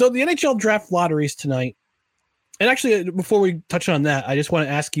 So the NHL draft lotteries tonight. And actually, before we touch on that, I just want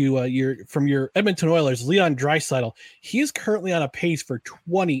to ask you, from your Edmonton Oilers, Leon Draisaitl. He is currently on a pace for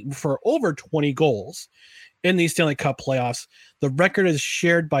over 20 goals in the Stanley Cup playoffs. The record is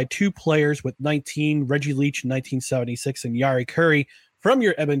shared by two players with 19, Reggie Leach in 1976 and Jari Kurri from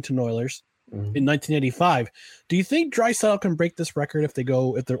your Edmonton Oilers in 1985. Do you think Draisaitl can break this record if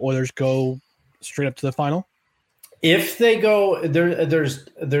the Oilers go straight up to the final? If they go,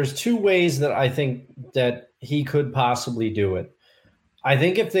 there's two ways that I think that he could possibly do it. I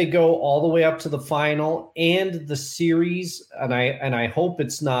think if they go all the way up to the final and the series, and I hope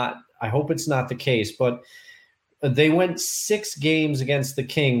it's not the case, but they went 6 games against the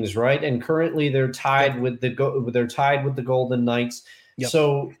Kings, right? And currently they're tied with the Golden Knights. Yep.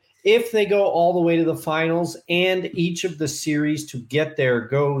 So if they go all the way to the finals and each of the series to get there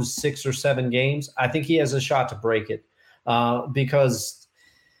goes 6 or 7 games, I think he has a shot to break it. Because,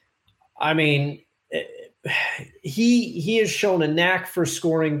 I mean, he has shown a knack for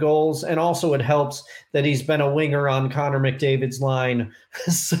scoring goals, and also it helps that he's been a winger on Connor McDavid's line.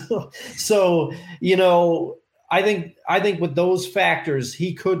 So I think with those factors,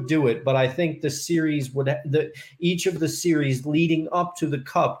 he could do it, but I think the series each of the series leading up to the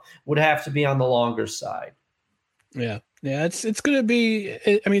Cup would have to be on the longer side. Yeah. It's going to be.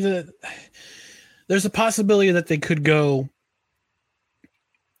 I mean, there's a possibility that they could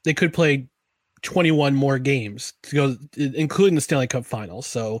play 21 more games to go, including the Stanley Cup Finals.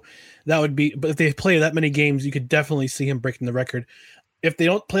 So that would be. But if they play that many games, you could definitely see him breaking the record. If they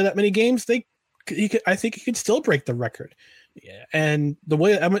don't play that many games, I think he could still break the record. Yeah. And the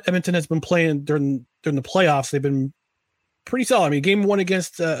way Edmonton has been playing during the playoffs, they've been pretty solid. I mean, game 1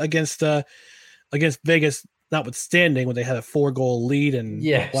 against Vegas, notwithstanding, when they had a 4-goal lead and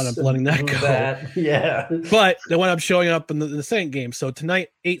wound up letting that go. Yeah. But they wound up showing up in the second game. So tonight,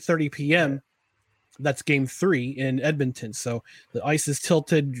 8:30 p.m., that's game 3 in Edmonton. So the ice is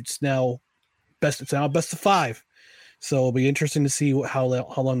tilted. It's now best of 5. So it'll be interesting to see how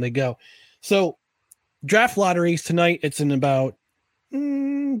long they go. So draft lotteries tonight, it's in about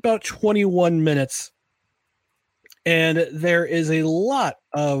 21 minutes. And there is a lot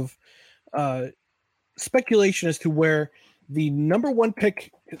of speculation as to where the number 1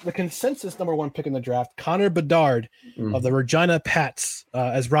 pick, the consensus number 1 pick in the draft, Connor Bedard of the Regina Pats,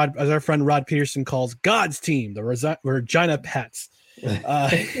 as our friend Rod Peterson calls God's team, the Regina Pats.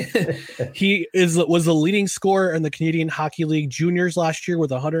 He was the leading scorer in the Canadian Hockey League juniors last year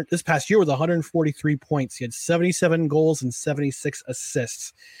this past year with 143 points. He had 77 goals and 76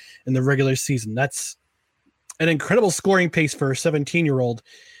 assists in the regular season. That's an incredible scoring pace for a 17-year-old.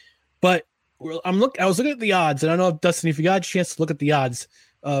 But I was looking at the odds, and I don't know if Dustin, if you got a chance to look at the odds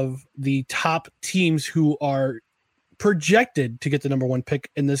of the top teams who are projected to get the number 1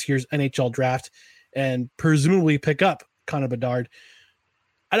 pick in this year's NHL draft and presumably pick up Connor Bedard.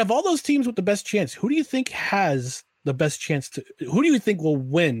 Out of all those teams with the best chance, who do you think has the best chance who do you think will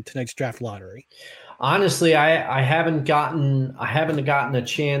win tonight's draft lottery? Honestly, I haven't gotten a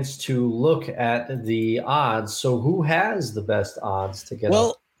chance to look at the odds. So who has the best odds to get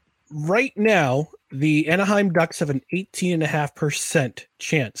up? Right now, the Anaheim Ducks have an 18.5%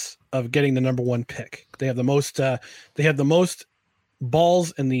 chance of getting the number 1 pick. They have the most. They have the most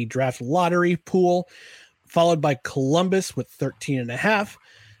balls in the draft lottery pool, followed by Columbus with 13.5,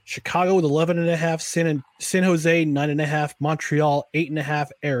 Chicago with 11.5, San Jose 9.5, Montreal 8.5,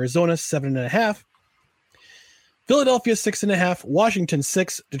 Arizona 7.5, Philadelphia 6.5, Washington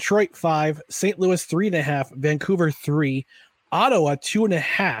 6, Detroit 5, St. Louis 3.5, Vancouver 3. Ottawa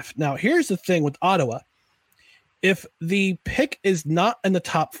 2.5. Now, here's the thing with Ottawa. If the pick is not in the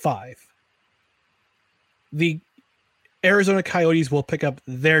top 5, the Arizona Coyotes will pick up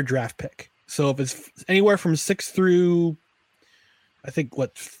their draft pick. So if it's anywhere from 6 through, I think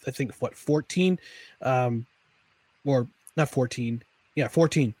 14, or not 14. Yeah,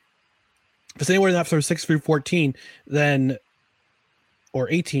 14. If it's anywhere after 6 through 14, then or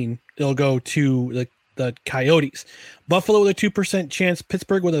 18, it'll go to the Coyotes. Buffalo with a 2% chance,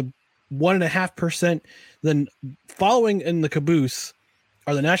 Pittsburgh with a 1.5%. Then following in the caboose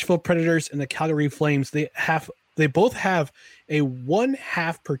are the Nashville Predators and the Calgary Flames. They both have a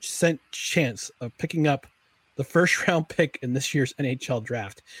 0.5% chance of picking up the first round pick in this year's NHL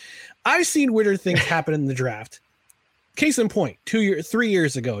draft. I've seen weirder things happen in the draft. Case in point, 3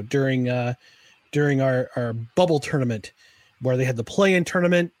 years ago during our bubble tournament, where they had the play-in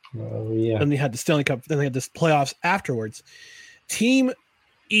tournament, then they had the Stanley Cup, then they had this playoffs afterwards. Team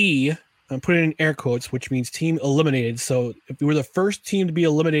E, I'm putting it in air quotes, which means team eliminated. So if you were the first team to be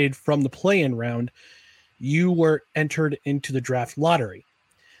eliminated from the play-in round, you were entered into the draft lottery.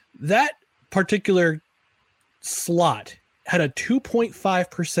 That particular slot had a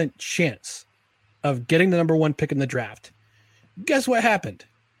 2.5% chance of getting the number 1 pick in the draft. Guess what happened?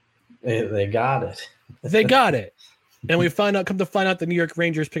 They got it. They got it. And come to find out the New York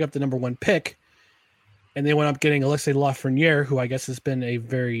Rangers pick up the number 1 pick, and they went up getting Alexei Lafreniere, who I guess has been a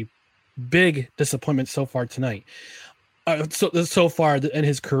very big disappointment so far tonight. So far in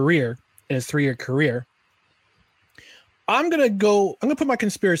his career, in his 3-year career. I'm gonna put my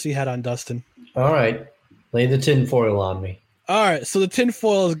conspiracy hat on, Dustin. All right. Lay the tinfoil on me. All right, so the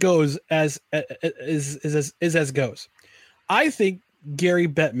tinfoil goes as goes. I think Gary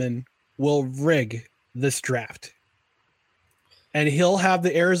Bettman will rig this draft, and he'll have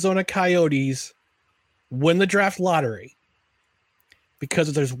the Arizona Coyotes win the draft lottery, because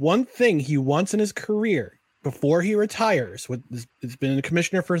if there's one thing he wants in his career before he retires, he's been a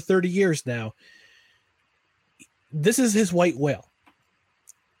commissioner for 30 years now, this is his white whale.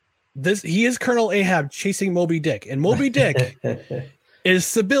 He is Colonel Ahab chasing Moby Dick, and Moby Dick is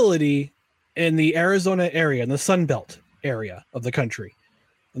stability in the Arizona area, in the Sun Belt area of the country,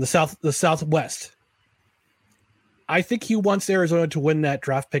 in the Southwest. I think he wants Arizona to win that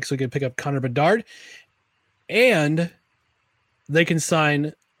draft pick so he can pick up Connor Bedard, and they can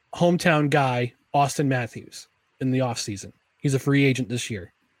sign hometown guy Austin Matthews in the offseason. He's a free agent this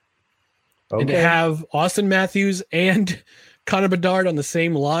year. Okay. And to have Austin Matthews and Connor Bedard on the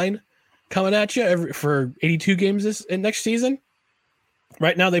same line coming at you for 82 games next season.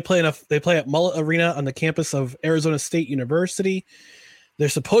 Right now they play at Mullet Arena on the campus of Arizona State University. They're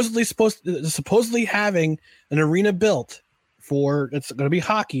supposedly having an arena built for, it's going to be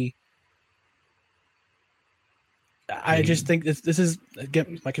hockey. I just think this is,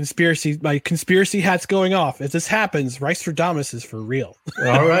 again, my conspiracy hat's going off. If this happens, Reistradamus is for real.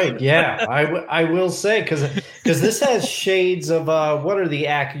 All right, yeah, I will say, because this has shades of what are the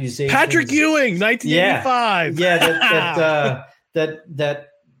accusations? Patrick Ewing, 1985. Yeah,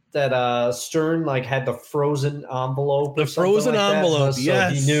 that Stern like had the frozen envelope. The frozen like envelope.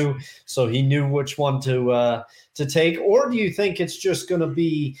 Yes. So he knew which one to take. Or do you think it's just going to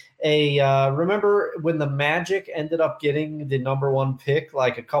be remember when the Magic ended up getting the number 1 pick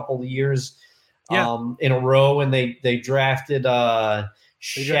like a couple of years in a row, and they drafted Shaq,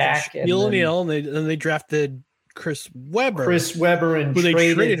 Shaquille O'Neal, and they drafted Chris Webber, and who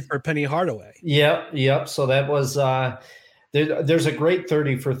they traded for Penny Hardaway. Yep. So that was there's a great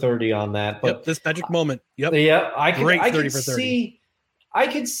 30 for 30 on that. But this magic moment. Yep. Yeah, I could 30 for 30. I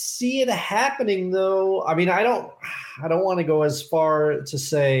could see it happening, though. I mean, I don't want to go as far to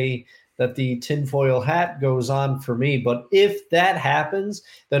say that the tinfoil hat goes on for me, but if that happens,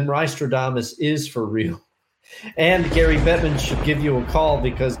 then Reistradamus is for real. And Gary Bettman should give you a call,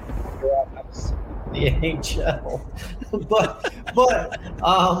 because you're out the NHL. but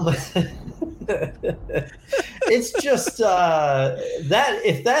it's just that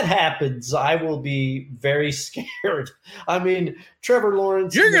if that happens, I will be very scared. I mean, Trevor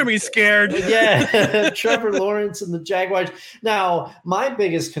Lawrence. You're going to be scared. Yeah. Trevor Lawrence and the Jaguars. Now, my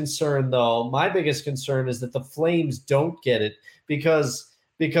biggest concern is that the Flames don't get it, because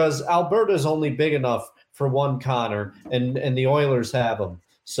Alberta's only big enough for one Connor, and the Oilers have him.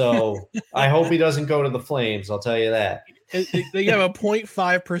 So I hope he doesn't go to the Flames. I'll tell you that. They have a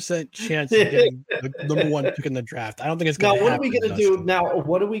 0.5% chance of getting the number 1 pick in the draft. I don't think it's going to happen.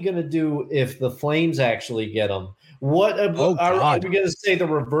 What are we going to do if the Flames actually get them? Are we going to say the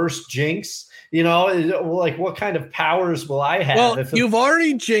reverse jinx? You know, like, what kind of powers will I have? Well, you've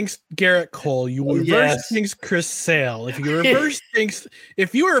already jinxed Garrett Cole. You reverse jinxed Chris Sale. If you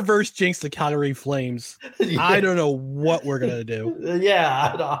reverse jinx the Calgary Flames, I don't know what we're gonna do.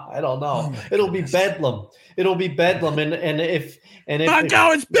 Yeah, I don't know. Oh, it'll be bedlam. It'll be bedlam, and if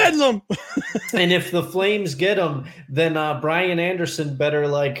it's bedlam. And if the Flames get him, then Brian Anderson better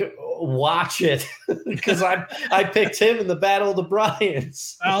watch it because I picked him in the Battle of the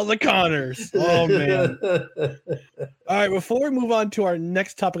Bryans. Al the Connors. Oh man. All right, before we move on to our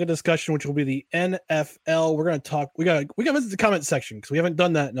next topic of discussion, which will be the NFL, we're gonna talk. We got to visit the comment section because we haven't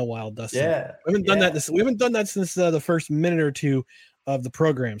done that in a while, Dustin. Yeah. We haven't done that since the first minute or two of the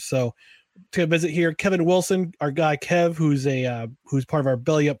program. So to visit here, Kevin Wilson, our guy Kev, who's part of our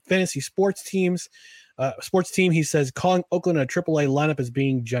Belly Up Fantasy Sports team. He says calling Oakland a AAA lineup is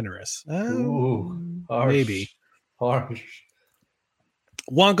being generous. Ooh, harsh. Maybe. Harsh.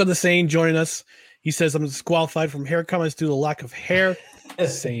 Wonka the Sane joining us. He says I'm disqualified from hair comments due to lack of hair.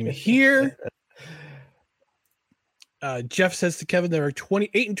 Same here. Jeff says to Kevin, there are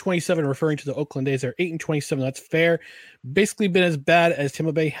 28 and 27, referring to the Oakland A's. They're 8 and 27. That's fair. Basically been as bad as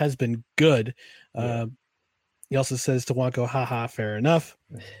Tampa Bay has been good. He also says to Wonko, haha, fair enough.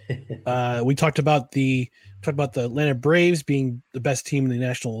 We talked about the Atlanta Braves being the best team in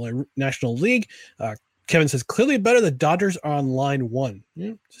the National League. Kevin says clearly better. The Dodgers are on line 1.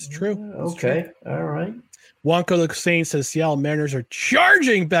 Yeah, it's true. Okay. All right. Wonko the Saint says Seattle Mariners are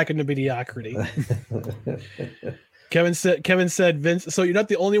charging back into mediocrity. Kevin said Vince. So you're not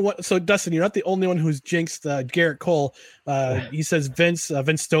the only one. So Dustin, you're not the only one who's jinxed Garrett Cole. He says Vince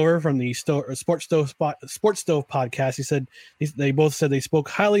Stover from the Sports Stove podcast. He said they both said they spoke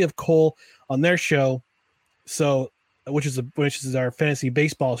highly of Cole on their show. So which is our fantasy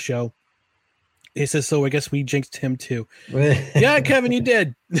baseball show. He says, so I guess we jinxed him too. Yeah, Kevin, you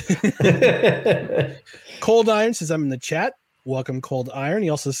did. Cold Iron says I'm in the chat. Welcome, Cold Iron. He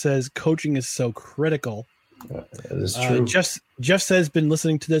also says coaching is so critical. That is true. Jeff says been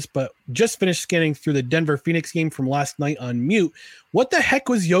listening to this, but just finished scanning through the Denver Phoenix game from last night on mute. What the heck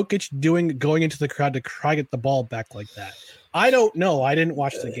was Jokic doing going into the crowd to try to get the ball back like that? I don't know. I didn't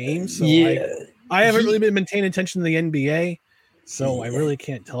watch the game, so I haven't really been paying attention to the NBA, so I really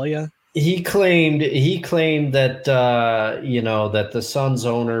can't tell you. He claimed that that the Suns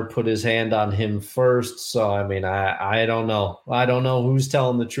owner put his hand on him first. So I mean, I don't know. I don't know who's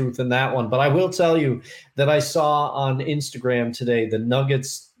telling the truth in that one. But I will tell you that I saw on Instagram today the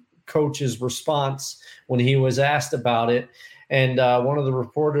Nuggets coach's response when he was asked about it, and one of the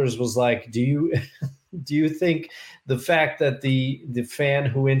reporters was like, "Do you think the fact that the fan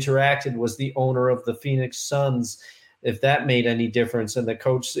who interacted was the owner of the Phoenix Suns, if that made any difference?" And the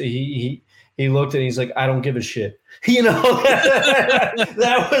coach, he looked and he's like, "I don't give a shit."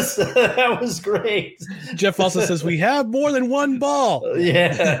 that was great. Jeff also says we have more than one ball.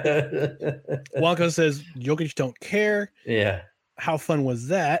 Yeah. Wonko says Jokic don't care. Yeah. How fun was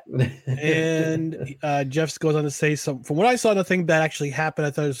that? And Jeff goes on to say, from what I saw, nothing bad actually happened.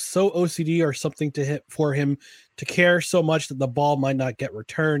 I thought it was so OCD or something to hit for him to care so much that the ball might not get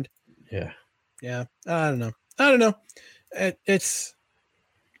returned. Yeah. I don't know. It's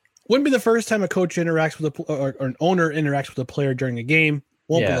wouldn't be the first time a coach interacts with or an owner interacts with a player during a game.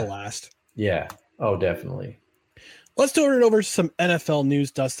 Won't be the last. Yeah. Oh, definitely. Let's turn it over to some NFL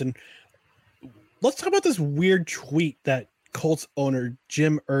news, Dustin. Let's talk about this weird tweet that Colts owner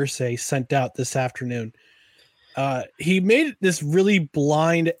Jim Irsay sent out this afternoon. He made this really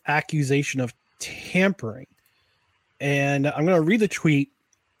blind accusation of tampering. And I'm going to read the tweet.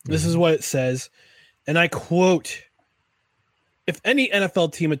 This is what it says. And I quote, "If any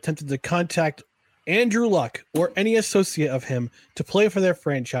NFL team attempted to contact Andrew Luck or any associate of him to play for their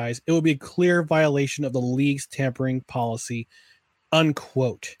franchise, it would be a clear violation of the league's tampering policy,"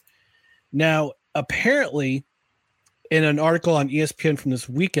 unquote. Now, apparently, in an article on ESPN from this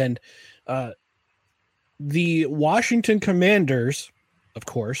weekend, the Washington Commanders, of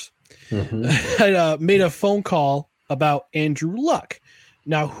course, had made a phone call about Andrew Luck.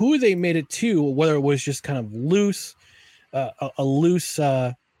 Now, who they made it to, whether it was just kind of loose, a loose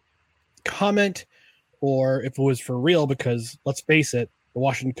comment, or if it was for real, because let's face it, the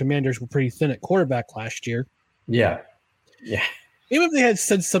Washington Commanders were pretty thin at quarterback last year. Yeah. Even if they had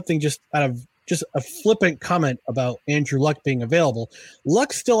said something just out of just a flippant comment about Andrew Luck being available,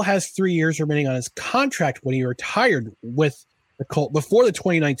 Luck still has 3 years remaining on his contract when he retired with the Colts before the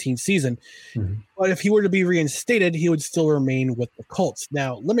 2019 season. But if he were to be reinstated, he would still remain with the Colts.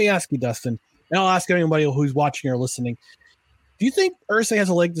 Now, let me ask you, Dustin, and I'll ask anybody who's watching or listening, do you think Irsay has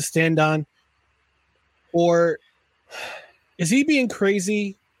a leg to stand on? Or is he being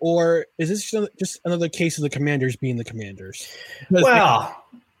crazy? Or is this just another case of the Commanders being the Commanders? Well,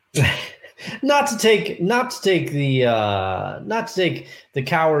 not to take the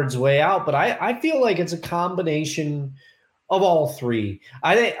coward's way out, but I feel like it's a combination of all three.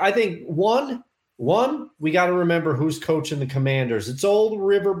 I think one, One, we got to remember who's coaching the Commanders. It's old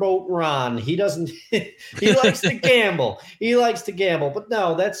Riverboat Ron. He doesn't – he likes to gamble. He likes to gamble. But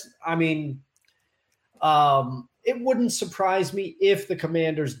no, that's – I mean, it wouldn't surprise me if the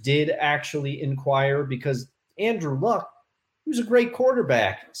Commanders did actually inquire because Andrew Luck, he was a great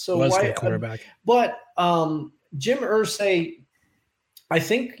quarterback. So great quarterback. But Jim Irsay, I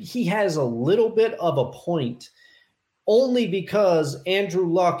think he has a little bit of a point only because Andrew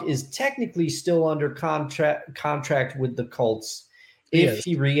Luck is technically still under contract with the Colts if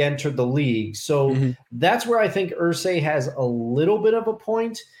he re-entered the league. So that's where I think Irsay has a little bit of a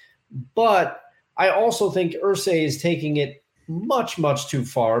point. But I also think Irsay is taking it much, much too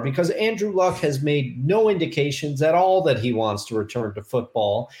far because Andrew Luck has made no indications at all that he wants to return to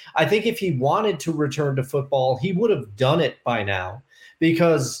football. I think if he wanted to return to football, he would have done it by now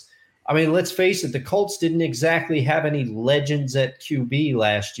because, I mean, let's face it, the Colts didn't exactly have any legends at QB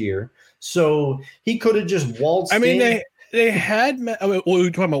last year. So he could have just waltzed in. They had – we were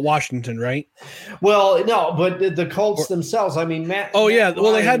talking about Washington, right? Well, no, but the Colts themselves, I mean, Matt. Oh, Matt yeah. Ryan,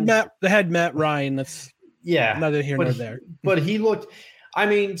 Well, they had Matt Ryan. That's neither here nor there. But he looked – I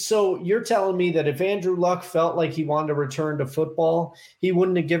mean, so you're telling me that if Andrew Luck felt like he wanted to return to football, he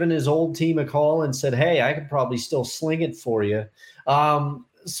wouldn't have given his old team a call and said, hey, I could probably still sling it for you.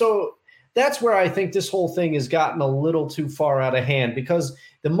 So that's where I think this whole thing has gotten a little too far out of hand because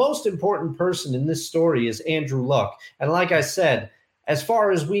the most important person in this story is Andrew Luck. And like I said, as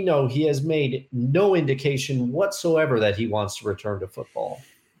far as we know, he has made no indication whatsoever that he wants to return to football.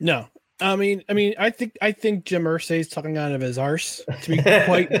 No. I mean, I think Jim Irsay is talking out of his arse, to be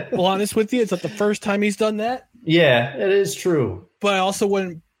quite honest with you. It's not the first time he's done that. Yeah, it is true. But I also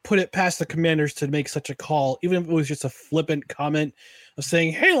wouldn't put it past the Commanders to make such a call, even if it was just a flippant comment of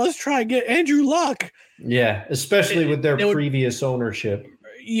saying, hey, let's try and get Andrew Luck. Yeah, especially with their previous ownership.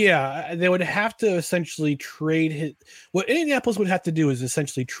 Yeah, they would have to essentially trade his – what Indianapolis would have to do is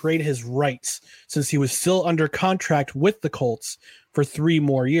essentially trade his rights since he was still under contract with the Colts for 3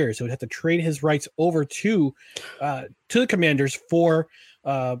 more years. They would have to trade his rights over to the Commanders for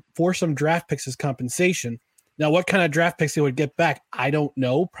some draft picks as compensation. Now, what kind of draft picks they would get back, I don't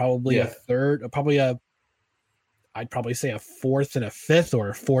know. Probably a third, I'd probably say a 4th and a 5th or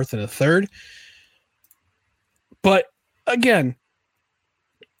a 4th and a 3rd. But again,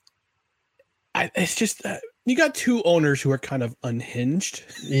 it's just you got 2 owners who are kind of unhinged.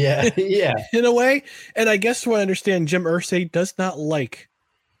 Yeah. In a way. And I guess what I understand, Jim Irsay does not like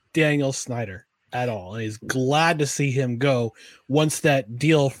Daniel Snyder at all. And he's glad to see him go once that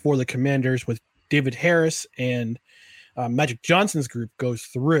deal for the Commanders with David Harris and Magic Johnson's group goes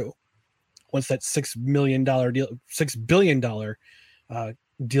through. Once that $6 billion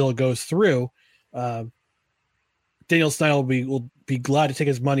deal goes through, Daniel Snyder will be glad to take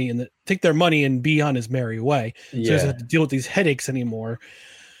his money and take their money and be on his merry way. So he doesn't have to deal with these headaches anymore.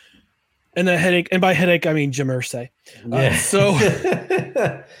 And by headache I mean Jim Irsay.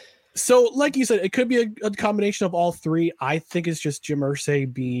 So like you said, it could be a combination of all 3. I think it's just Jim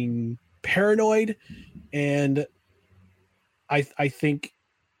Irsay being paranoid, and I think.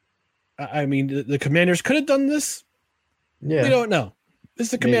 I mean, the Commanders could have done this. Yeah, we don't know. It's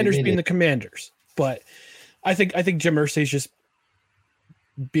the Commanders being the Commanders, but I think Jim Irsay is just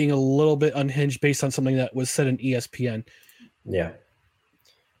being a little bit unhinged based on something that was said in ESPN. Yeah,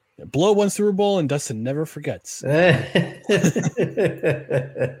 blow 1 Super Bowl and Dustin never forgets.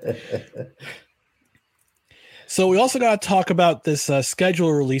 So we also got to talk about this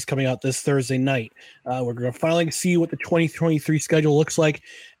schedule release coming out this Thursday night. We're going to finally see what the 2023 schedule looks like.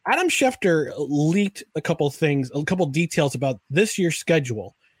 Adam Schefter leaked a couple details about this year's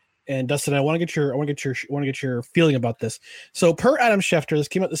schedule. And Dustin, I want to get your feeling about this. So per Adam Schefter, this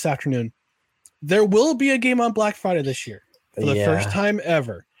came out this afternoon. There will be a game on Black Friday this year for the first time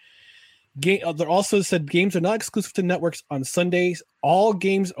ever. They also said games are not exclusive to networks on Sundays. All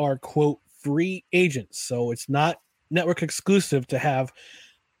games are, quote, free agents. So it's not network exclusive to have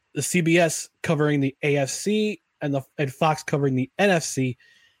the CBS covering the AFC and Fox covering the NFC.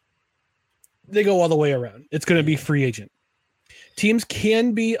 They go all the way around. It's going to be free agent. Teams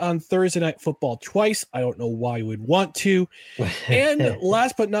can be on Thursday Night Football twice. I don't know why you would want to. And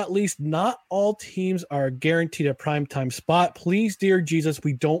last but not least, not all teams are guaranteed a primetime spot. Please, dear Jesus,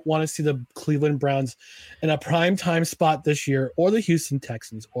 we don't want to see the Cleveland Browns in a primetime spot this year, or the Houston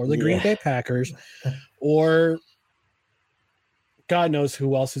Texans, or the Green Bay Packers, or God knows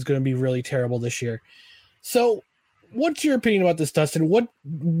who else is going to be really terrible this year. So what's your opinion about this, Dustin?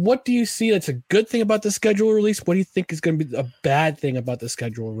 What do you see that's a good thing about the schedule release? What do you think is going to be a bad thing about the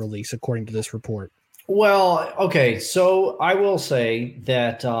schedule release, according to this report? Well, okay, so I will say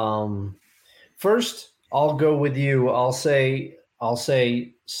that First, I'll go with you. I'll say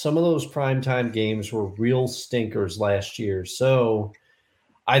some of those primetime games were real stinkers last year. So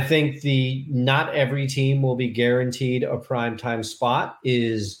I think not every team will be guaranteed a primetime spot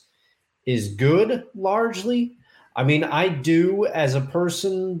is good largely. I mean, I do, as a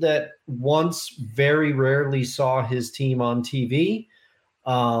person that once very rarely saw his team on TV,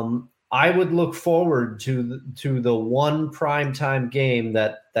 I would look forward to the one primetime game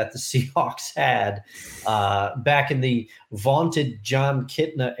that the Seahawks had back in the vaunted John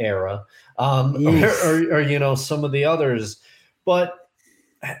Kitna era, or some of the others. But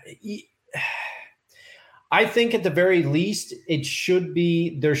I think at the very least, there should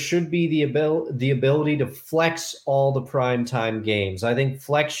be the ability to flex all the primetime games. I think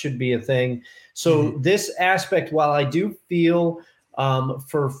flex should be a thing. So this aspect, while I do feel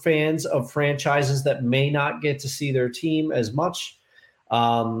for fans of franchises that may not get to see their team as much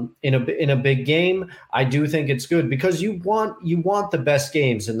in a big game, I do think it's good because you want the best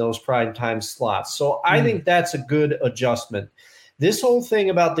games in those primetime slots. So I think that's a good adjustment. This whole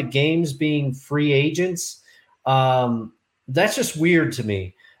thing about the games being free agents, that's just weird to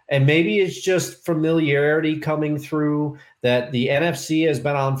me. And maybe it's just familiarity coming through that the NFC has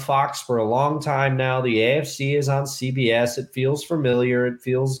been on Fox for a long time now. The AFC is on CBS. It feels familiar. It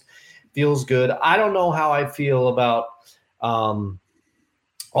feels good. I don't know how I feel about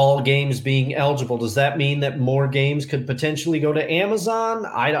all games being eligible. Does that mean that more games could potentially go to Amazon?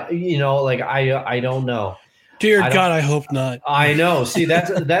 I don't know. Dear God, I hope not. I know. See,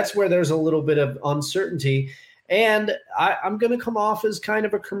 that's where there's a little bit of uncertainty. And I'm going to come off as kind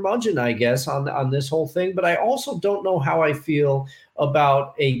of a curmudgeon, I guess, on this whole thing. But I also don't know how I feel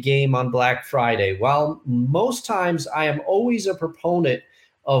about a game on Black Friday. While most times I am always a proponent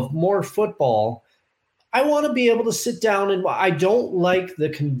of more football, I want to be able to sit down and I don't like the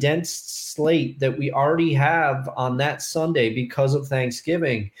condensed slate that we already have on that Sunday because of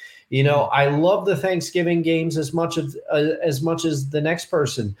Thanksgiving. I love the Thanksgiving games as much as the next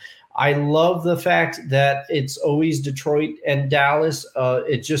person. I love the fact that it's always Detroit and Dallas.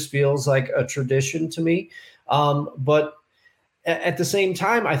 It just feels like a tradition to me. But at the same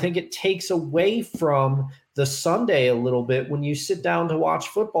time, I think it takes away from the Sunday a little bit when you sit down to watch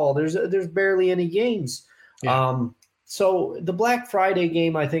football. There's barely any games. Yeah. So the Black Friday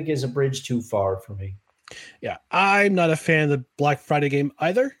game, I think, is a bridge too far for me. Yeah, I'm not a fan of the Black Friday game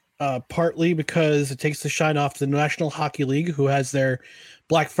either. Partly because it takes the shine off the National Hockey League, who has their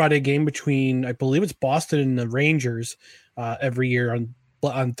Black Friday game between, I believe it's Boston and the Rangers every year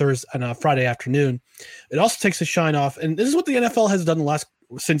on Thursday on Friday afternoon. It also takes the shine off, and this is what the NFL has done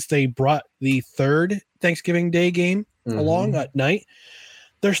since they brought the third Thanksgiving Day game along at night.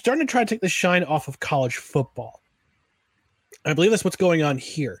 They're starting to try to take the shine off of college football. I believe that's what's going on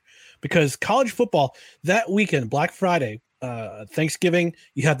here, because college football that weekend, Black Friday. Thanksgiving,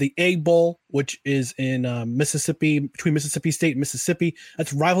 you have the Egg Bowl, which is in Mississippi, between Mississippi State and Mississippi.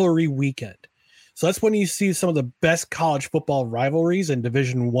 That's rivalry weekend. So that's when you see some of the best college football rivalries in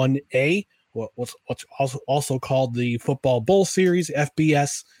Division 1A, what's also called the Football Bowl Series,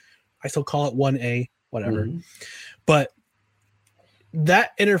 FBS. I still call it 1A, whatever. But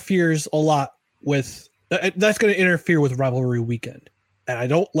that interferes a lot with that's going to interfere with rivalry weekend. And I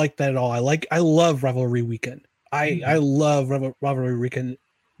don't like that at all. I love rivalry weekend. I love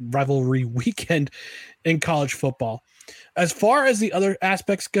rivalry weekend in college football. As far as the other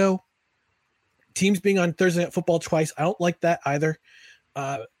aspects go, teams being on Thursday Night Football twice, I don't like that either.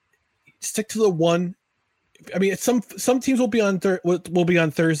 Stick to the one. I mean, some teams will be on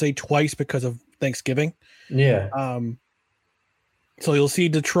Thursday twice because of Thanksgiving. Yeah. So you'll see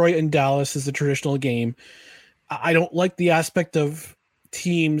Detroit and Dallas as the traditional game. I don't like the aspect of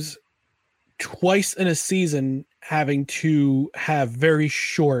teams twice in a season having to have very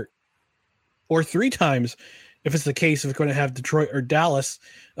short, or three times if it's the case, if it's going to have Detroit or Dallas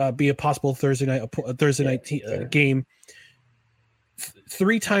be a possible Thursday night game.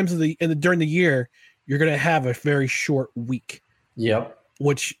 Three times during the year, you're going to have a very short week. Yep.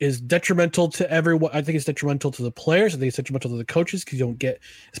 Which is detrimental to everyone. I think it's detrimental to the players. I think it's detrimental to the coaches because you don't get,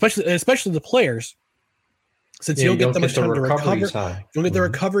 especially the players. Since you don't get that much time to recover, you don't get the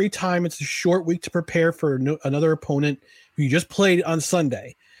recovery time. It's a short week to prepare for another opponent who you just played on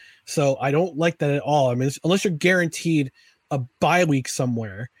Sunday. So I don't like that at all. I mean, unless you're guaranteed a bye week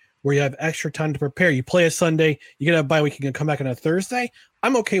somewhere where you have extra time to prepare. You play a Sunday, you get a bye week, you can come back on a Thursday.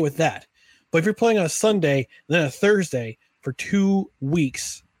 I'm okay with that. But if you're playing on a Sunday and then a Thursday for 2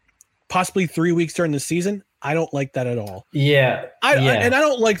 weeks, possibly 3 weeks during the season, I don't like that at all. Yeah. And I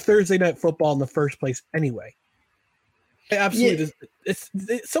don't like Thursday Night Football in the first place anyway. Absolutely.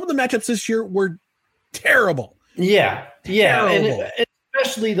 Some of the matchups this year were terrible. Yeah. Terrible. And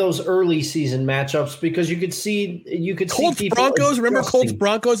especially those early season matchups, because you could see Colts people Broncos. Remember adjusting. Colts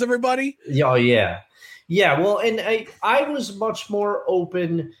Broncos, everybody? Oh, yeah. Well, and I was much more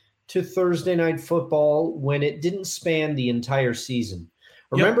open to Thursday night football when it didn't span the entire season.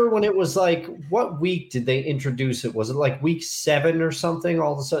 Remember when it was like, what week did they introduce it? Was it like week 7 or something?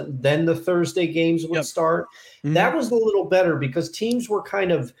 All of a sudden, then the Thursday games would start. Mm-hmm. That was a little better because teams were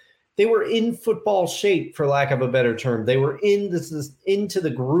they were in football shape, for lack of a better term. They were into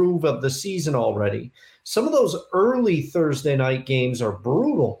the groove of the season already. Some of those early Thursday night games are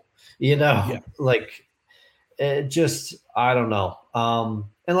brutal, like just, I don't know.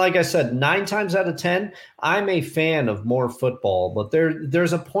 And like I said, 9 times out of 10, I'm a fan of more football, but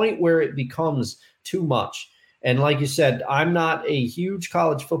there's a point where it becomes too much. And like you said, I'm not a huge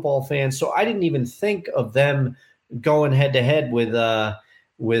college football fan, so I didn't even think of them going head to head with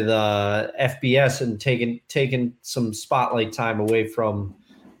FBS and taking some spotlight time away from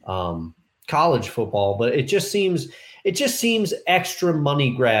college football. But it just seems extra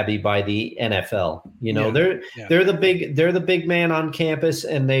money grabby by the NFL. They're the big man on campus,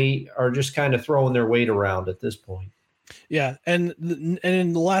 and they are just kind of throwing their weight around at this point. Yeah, and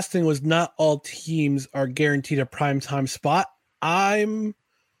the last thing was not all teams are guaranteed a primetime spot. I'm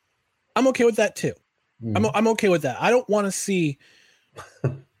okay with that too. I'm okay with that. I don't want to see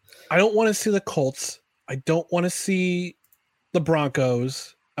the Colts. I don't want to see the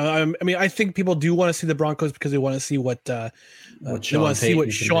Broncos. I think people do want to see the Broncos because they want to see what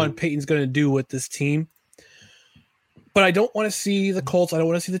Sean Payton's going to do with this team. But I don't want to see the Colts. I don't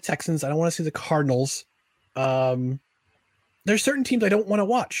want to see the Texans. I don't want to see the Cardinals. There's certain teams I don't want to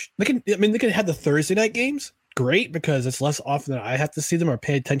watch. They can have the Thursday night games. Great, because it's less often that I have to see them or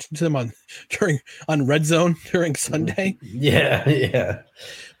pay attention to them on Red Zone during Sunday. Yeah.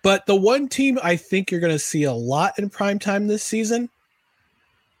 But the one team I think you're going to see a lot in primetime this season,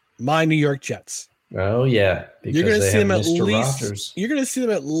 my New York Jets. Oh yeah, you're going to see them at least. You're going to see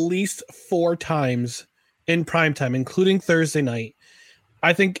them at least 4 times in primetime, including Thursday night.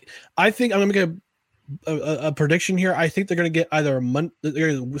 I think I'm going to make a prediction here. I think they're going to get either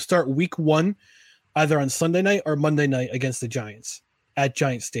they're going to start week 1 either on Sunday night or Monday night against the Giants at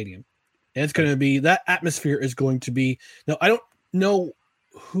Giant Stadium. And it's going to be, that atmosphere is going to be, now I don't know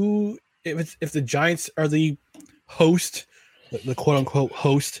if the Giants are the host, the quote unquote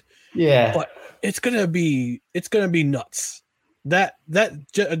host. Yeah. But it's going to be nuts. That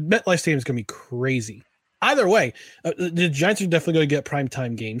MetLife Stadium is going to be crazy. Either way, the Giants are definitely going to get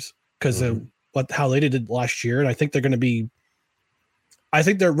primetime games because of how they did last year. And I think they're going to be,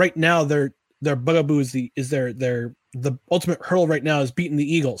 right now their bugaboo is the ultimate hurdle right now is beating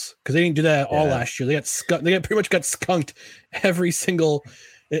the Eagles because they didn't do that at all last year. They pretty much got skunked every single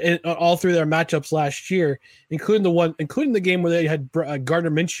all through their matchups last year, including the game where they had Gardner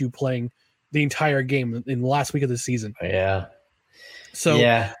Minshew playing the entire game in the last week of the season. Yeah. So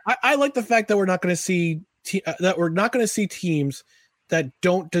I like the fact that we're not going to see teams that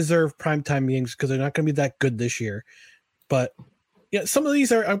don't deserve primetime games because they're not going to be that good this year, but. Yeah, some of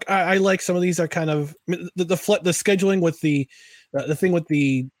these are I like. Some of these are kind of the scheduling with the thing with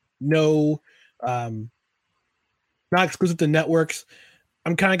the not exclusive to networks.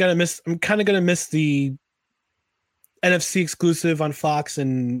 I'm kind of gonna miss the NFC exclusive on Fox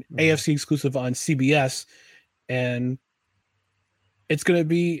and AFC exclusive on CBS, and it's gonna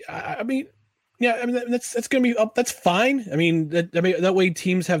be. That's gonna be up. That's fine. That way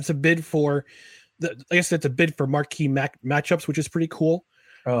teams have to bid for. I guess that's a bid for marquee matchups, which is pretty cool.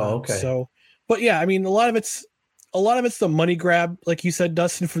 Oh, okay. But yeah, a lot of it's the money grab, like you said,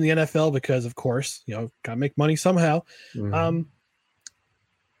 Dustin, from the NFL, because of course, gotta make money somehow. Mm-hmm.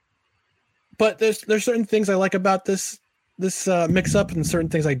 But there's certain things I like about this mix up, and certain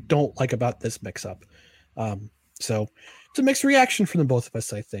things I don't like about this mix up. So it's a mixed reaction from the both of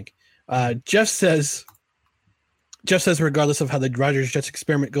us, I think. Jeff says, regardless of how the Rodgers-Jets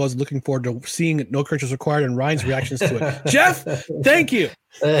experiment goes, looking forward to seeing no corrections required and Ryan's reactions to it. Jeff, thank you.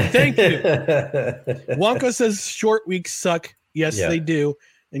 Wonka says short weeks suck. Yes, they do.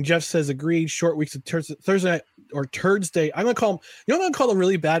 And Jeff says agreed. Short weeks of Thursday night or Thursday. I'm going to call them, I'm going to call the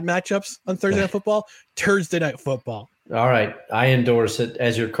really bad matchups on Thursday Night Football, Thursday Night Football. All right. I endorse it.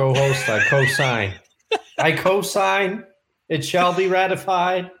 As your co-host, I co-sign. It shall be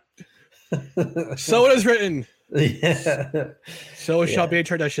ratified. So it is written. Yeah. So it shall be a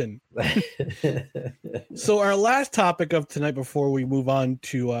tradition. So our last topic of tonight, before we move on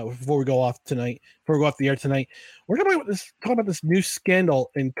to before we go off the air tonight, we're going to talk about this new scandal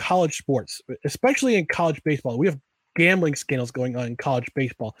in college sports, especially in college baseball. We have gambling scandals going on in college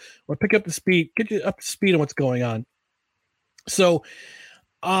baseball. We'll get you up to speed on what's going on. So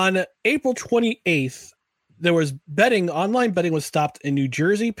on April 28th, there was online betting was stopped in New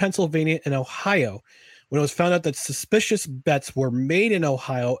Jersey, Pennsylvania, and Ohio when it was found out that suspicious bets were made in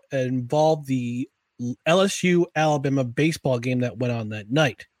Ohio and involved the LSU Alabama baseball game that went on that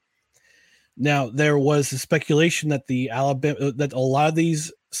night. Now, there was a speculation that that a lot of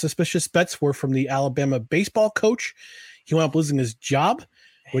these suspicious bets were from the Alabama baseball coach. He wound up losing his job,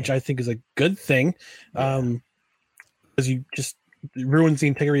 which I think is a good thing, because you just ruins the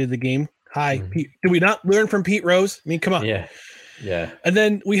integrity of the game. Pete. Did we not learn from Pete Rose? I mean, come on. Yeah. And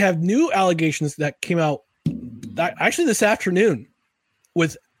then we have new allegations that came out actually this afternoon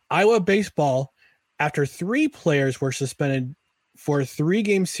with Iowa baseball after 3 players were suspended for a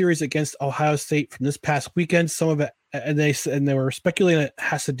 3-game series against Ohio State from this past weekend. Some of it, and they were speculating it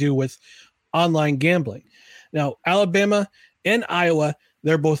has to do with online gambling. Now, Alabama and Iowa,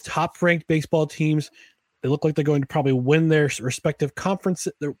 they're both top-ranked baseball teams. They look like they're going to probably win their respective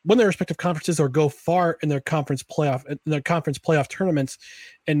conferences, or go far in their conference playoff tournaments,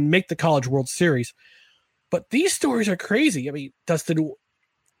 and make the College World Series. But these stories are crazy. I mean, Dustin,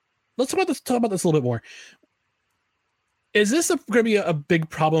 let's talk about this a little bit more. Is this going to be a big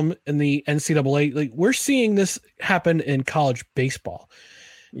problem in the NCAA? Like, we're seeing this happen in college baseball.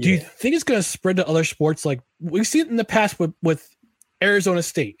 Do you think it's going to spread to other sports? Like we've seen it in the past with Arizona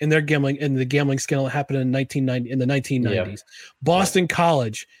State and their gambling, and the gambling scandal that happened in the 1990s. Boston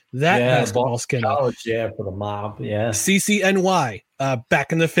College, basketball scandal. College, for the mob. CCNY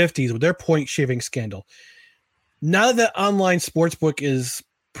back in the 50s with their point shaving scandal. Now that online sportsbook is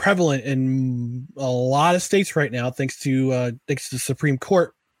prevalent in a lot of states right now, thanks to the Supreme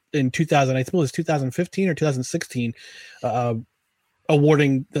Court in 2000, I think it was 2015 or 2016,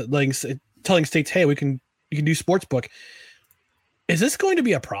 awarding telling states, hey, you can do sportsbook. Is this going to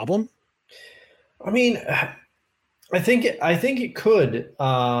be a problem? I mean, I think it could,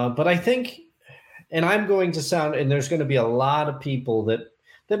 but I think, and I'm going to sound, and there's going to be a lot of people that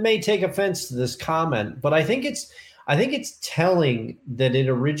may take offense to this comment, but I think it's telling that it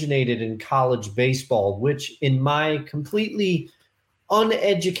originated in college baseball, which, in my completely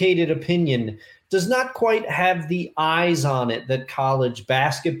uneducated opinion, does not quite have the eyes on it that college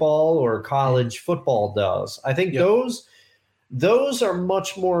basketball or college football does. I think those are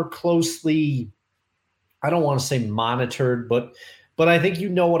much more closely, I don't want to say monitored, but I think you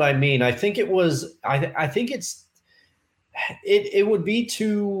know what I mean. I think it was, I think it would be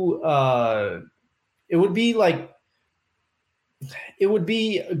too, it would be like, it would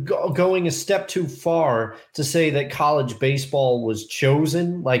be going a step too far to say that college baseball was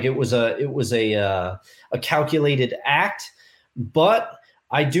chosen, like it was a calculated act. But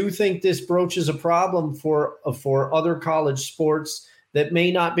I do think this broaches a problem for other college sports that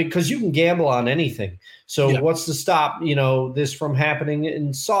may not, because you can gamble on anything. So what's to stop, this from happening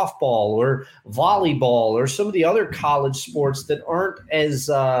in softball or volleyball or some of the other college sports that aren't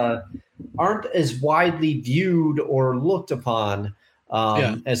as widely viewed or looked upon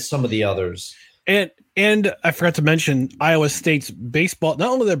as some of the others. And I forgot to mention Iowa State's baseball, not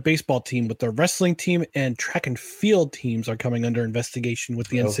only their baseball team, but their wrestling team and track and field teams are coming under investigation with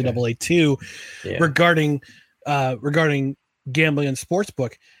the NCAA too, regarding gambling and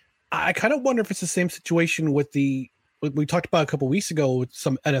sportsbook. I kind of wonder if it's the same situation with we talked about a couple of weeks ago with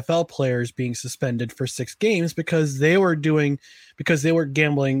some NFL players being suspended for 6 games because they were gambling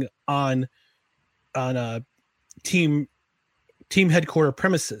on team headquarter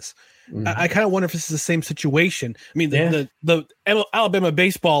premises. Mm-hmm. I kind of wonder if this is the same situation. I mean, the Alabama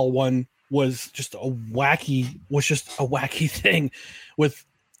baseball one was just a wacky thing, with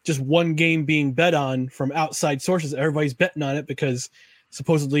just one game being bet on from outside sources. Everybody's betting on it because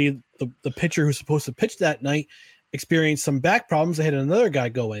supposedly the pitcher who's supposed to pitch that night experienced some back problems. They had another guy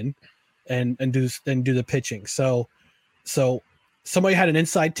go in and do the pitching. So somebody had an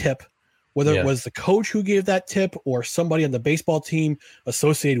inside tip, whether it was the coach who gave that tip or somebody on the baseball team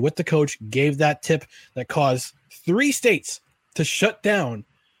associated with the coach gave that tip that caused 3 states to shut down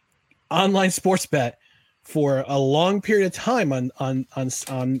online sports bet for a long period of time on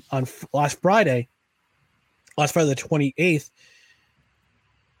last Friday the 28th.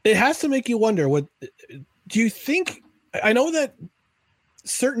 It has to make you wonder, what do you think? I know that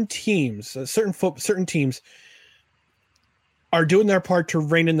certain teams are doing their part to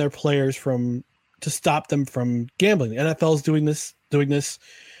rein in their players to stop them from gambling. The NFL is doing this.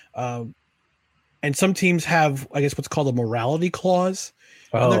 And some teams have, I guess, what's called a morality clause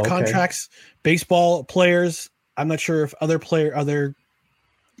in their contracts. Baseball players, I'm not sure if other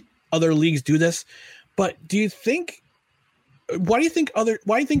leagues do this, but do you think why do you think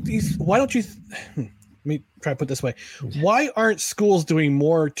why don't you let me try to put it this way. Why aren't schools doing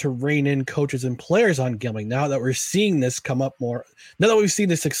more to rein in coaches and players on gambling now that we're seeing this come up more? Now that we've seen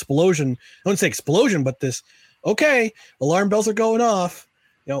this explosion, I wouldn't say explosion, but this, okay, alarm bells are going off.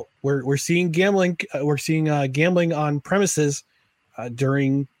 You know, we're seeing gambling. We're seeing gambling on premises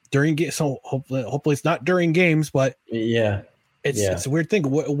during so hopefully it's not during games, but it's a weird thing.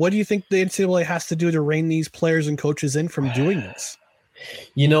 What do you think the NCAA has to do to rein these players and coaches in from doing this?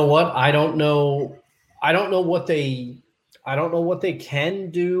 You know what? I don't know what they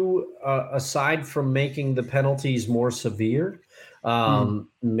can do aside from making the penalties more severe.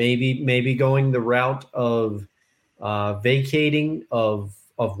 Maybe going the route of vacating of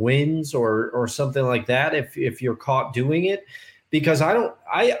wins or something like that if you're caught doing it, because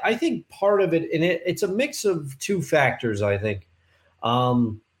I think part of it, and it's a mix of two factors, I think.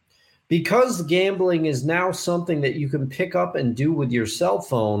 Because gambling is now something that you can pick up and do with your cell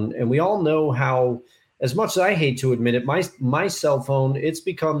phone, and we all know how, as much as I hate to admit it, my cell phone, it's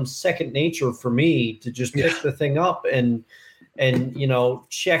become second nature for me to just pick the thing up and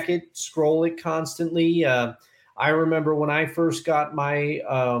check it, scroll it constantly. I remember when I first got my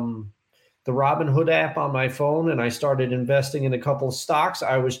the Robinhood app on my phone and I started investing in a couple of stocks,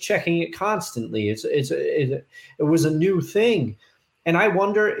 I was checking it constantly. It was a new thing. And I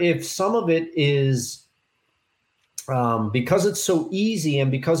wonder if some of it is because it's so easy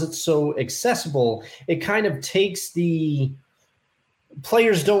and because it's so accessible, it kind of takes the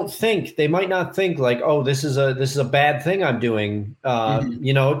players don't think. They might not think like, oh, this is a bad thing I'm doing.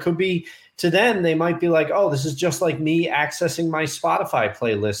 It could be, to them, they might be like, oh, this is just like me accessing my Spotify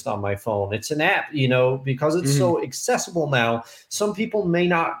playlist on my phone. It's an app, because it's so accessible now. Some people may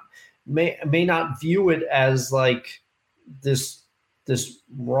not view it as like this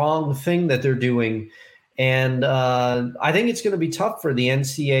wrong thing that they're doing. And I think it's going to be tough for the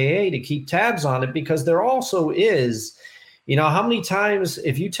NCAA to keep tabs on it, because there also is, how many times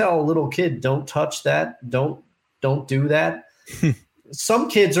if you tell a little kid, don't touch that, don't do that, some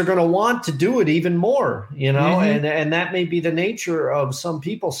kids are going to want to do it even more, and that may be the nature of some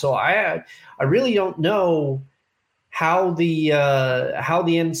people. So I really don't know how the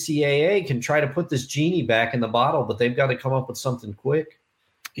NCAA can try to put this genie back in the bottle, but they've got to come up with something quick.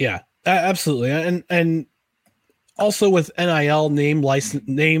 Yeah, absolutely. And also with NIL, name,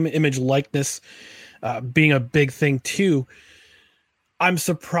 image, likeness being a big thing too, I'm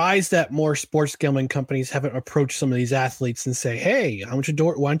surprised that more sports gambling companies haven't approached some of these athletes and say, hey, why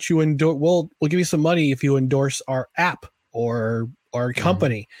don't you endorse, we'll give you some money if you endorse our app or our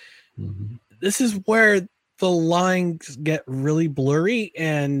company. Mm-hmm. This is where the lines get really blurry,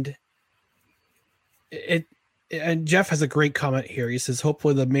 and Jeff has a great comment here. He says,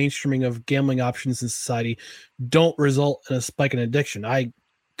 hopefully the mainstreaming of gambling options in society don't result in a spike in addiction. I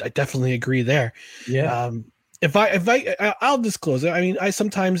definitely agree there. Yeah. I'll disclose it. I mean,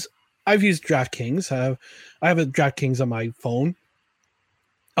 I've used DraftKings. I have a DraftKings on my phone.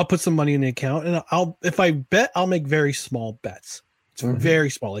 I'll put some money in the account, and if I bet, I'll make very small bets. It's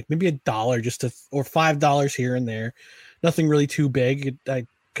very small, like maybe $1 or $5 here and there. Nothing really too big.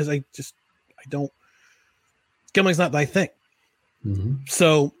 Because I don't. Gambling's not my thing. Mm-hmm.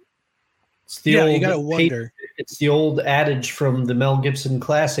 So you gotta wonder. It's the old adage from the Mel Gibson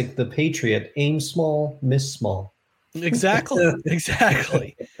classic, The Patriot: aim small, miss small. Exactly.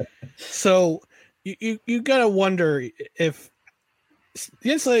 Exactly. So you gotta wonder if the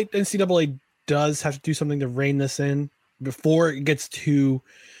NCAA does have to do something to rein this in before it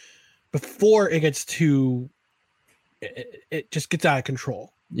just gets out of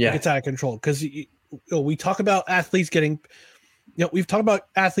control. Yeah, it gets out of control because we talk about athletes getting, we've talked about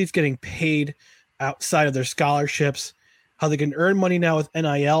athletes getting paid outside of their scholarships, how they can earn money now with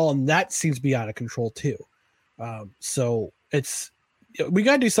NIL, and that seems to be out of control too. So we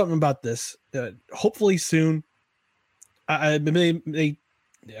got to do something about this. Hopefully soon.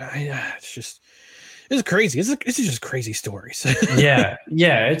 It's crazy. It's just crazy stories. yeah.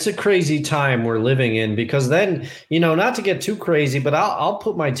 It's a crazy time we're living in, because then, not to get too crazy, but I'll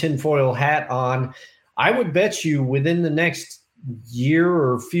put my tinfoil hat on. I would bet you within the next year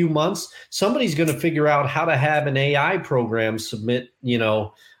or a few months, somebody's going to figure out how to have an AI program submit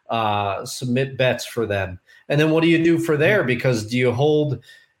bets for them. And then what do you do for there? Because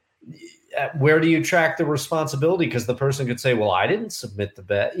where do you track the responsibility? Because the person could say, well, I didn't submit the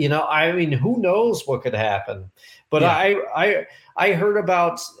bet. Who knows what could happen? But yeah. I heard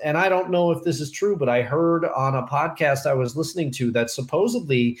about, and I don't know if this is true, but I heard on a podcast I was listening to that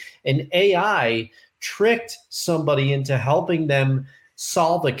supposedly an AI tricked somebody into helping them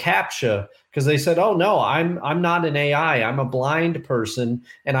solve a CAPTCHA because they said, "Oh no, I'm not an AI. I'm a blind person,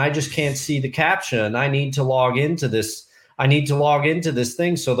 and I just can't see the caption. I need to log into this. I need to log into this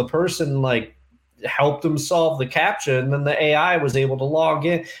thing." So the person like helped them solve the caption, and then the AI was able to log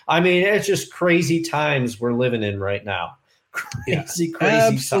in. I mean, it's just crazy times we're living in right now. Crazy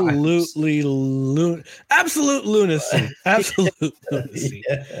absolutely absolute lunacy. Absolute lunacy.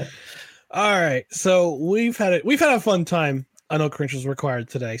 Yeah. All right, so we've had a fun time. I know credentials required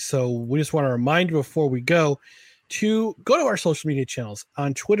today, so we just want to remind you before we go to our social media channels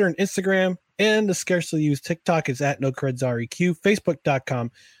on Twitter and Instagram, and the scarcely used TikTok is at NoCredsREQ,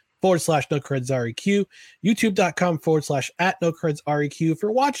 Facebook.com/NoCredsREQ, YouTube.com/@NoCredsREQ. If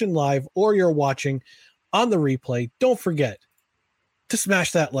you're watching live or you're watching on the replay, don't forget to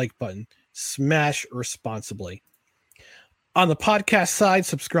smash that like button. Smash responsibly. On the podcast side,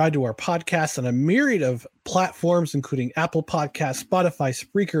 subscribe to our podcast on a myriad of platforms, including Apple Podcasts, Spotify,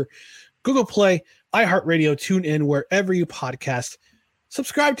 Spreaker, Google Play, iHeartRadio, TuneIn, wherever you podcast.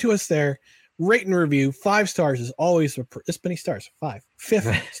 Subscribe to us there. Rate and review. 5 stars is always this many stars. 5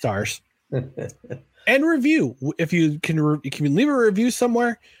 stars. And review. If you can leave a review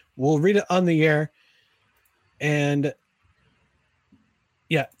somewhere, we'll read it on the air. And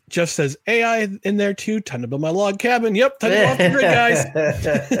yeah, Jeff says AI in there too. Time to build my log cabin. Yep, time to go off the grid, guys.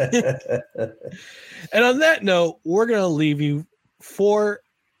 And on that note, we're gonna leave you. For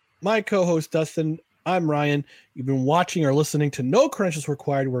my co-host Dustin, I'm Ryan. You've been watching or listening to No Credentials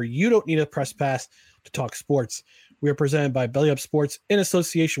Required, where you don't need a press pass to talk sports. We are presented by Belly Up Sports in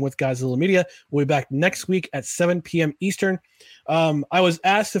association with Godzilla Media. We'll be back next week at 7 p.m. Eastern. I was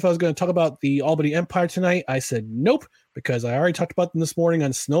asked if I was going to talk about the Albany Empire tonight. I said nope, because I already talked about them this morning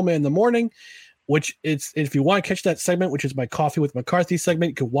on Snowman in the Morning, which if you want to catch that segment, which is my Coffee with McCarthy segment,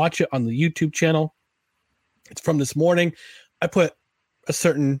 you can watch it on the YouTube channel. It's from this morning. I put a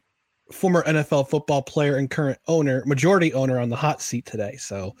certain former NFL football player and current majority owner on the hot seat today.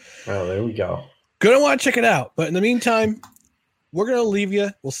 So, there we go. Gonna want to check it out. But in the meantime, we're gonna leave you.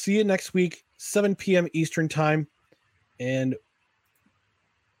 We'll see you next week, 7 p.m. Eastern time. And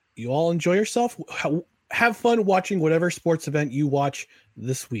you all enjoy yourself. Have fun watching whatever sports event you watch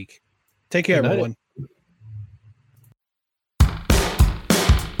this week. Take care, everyone.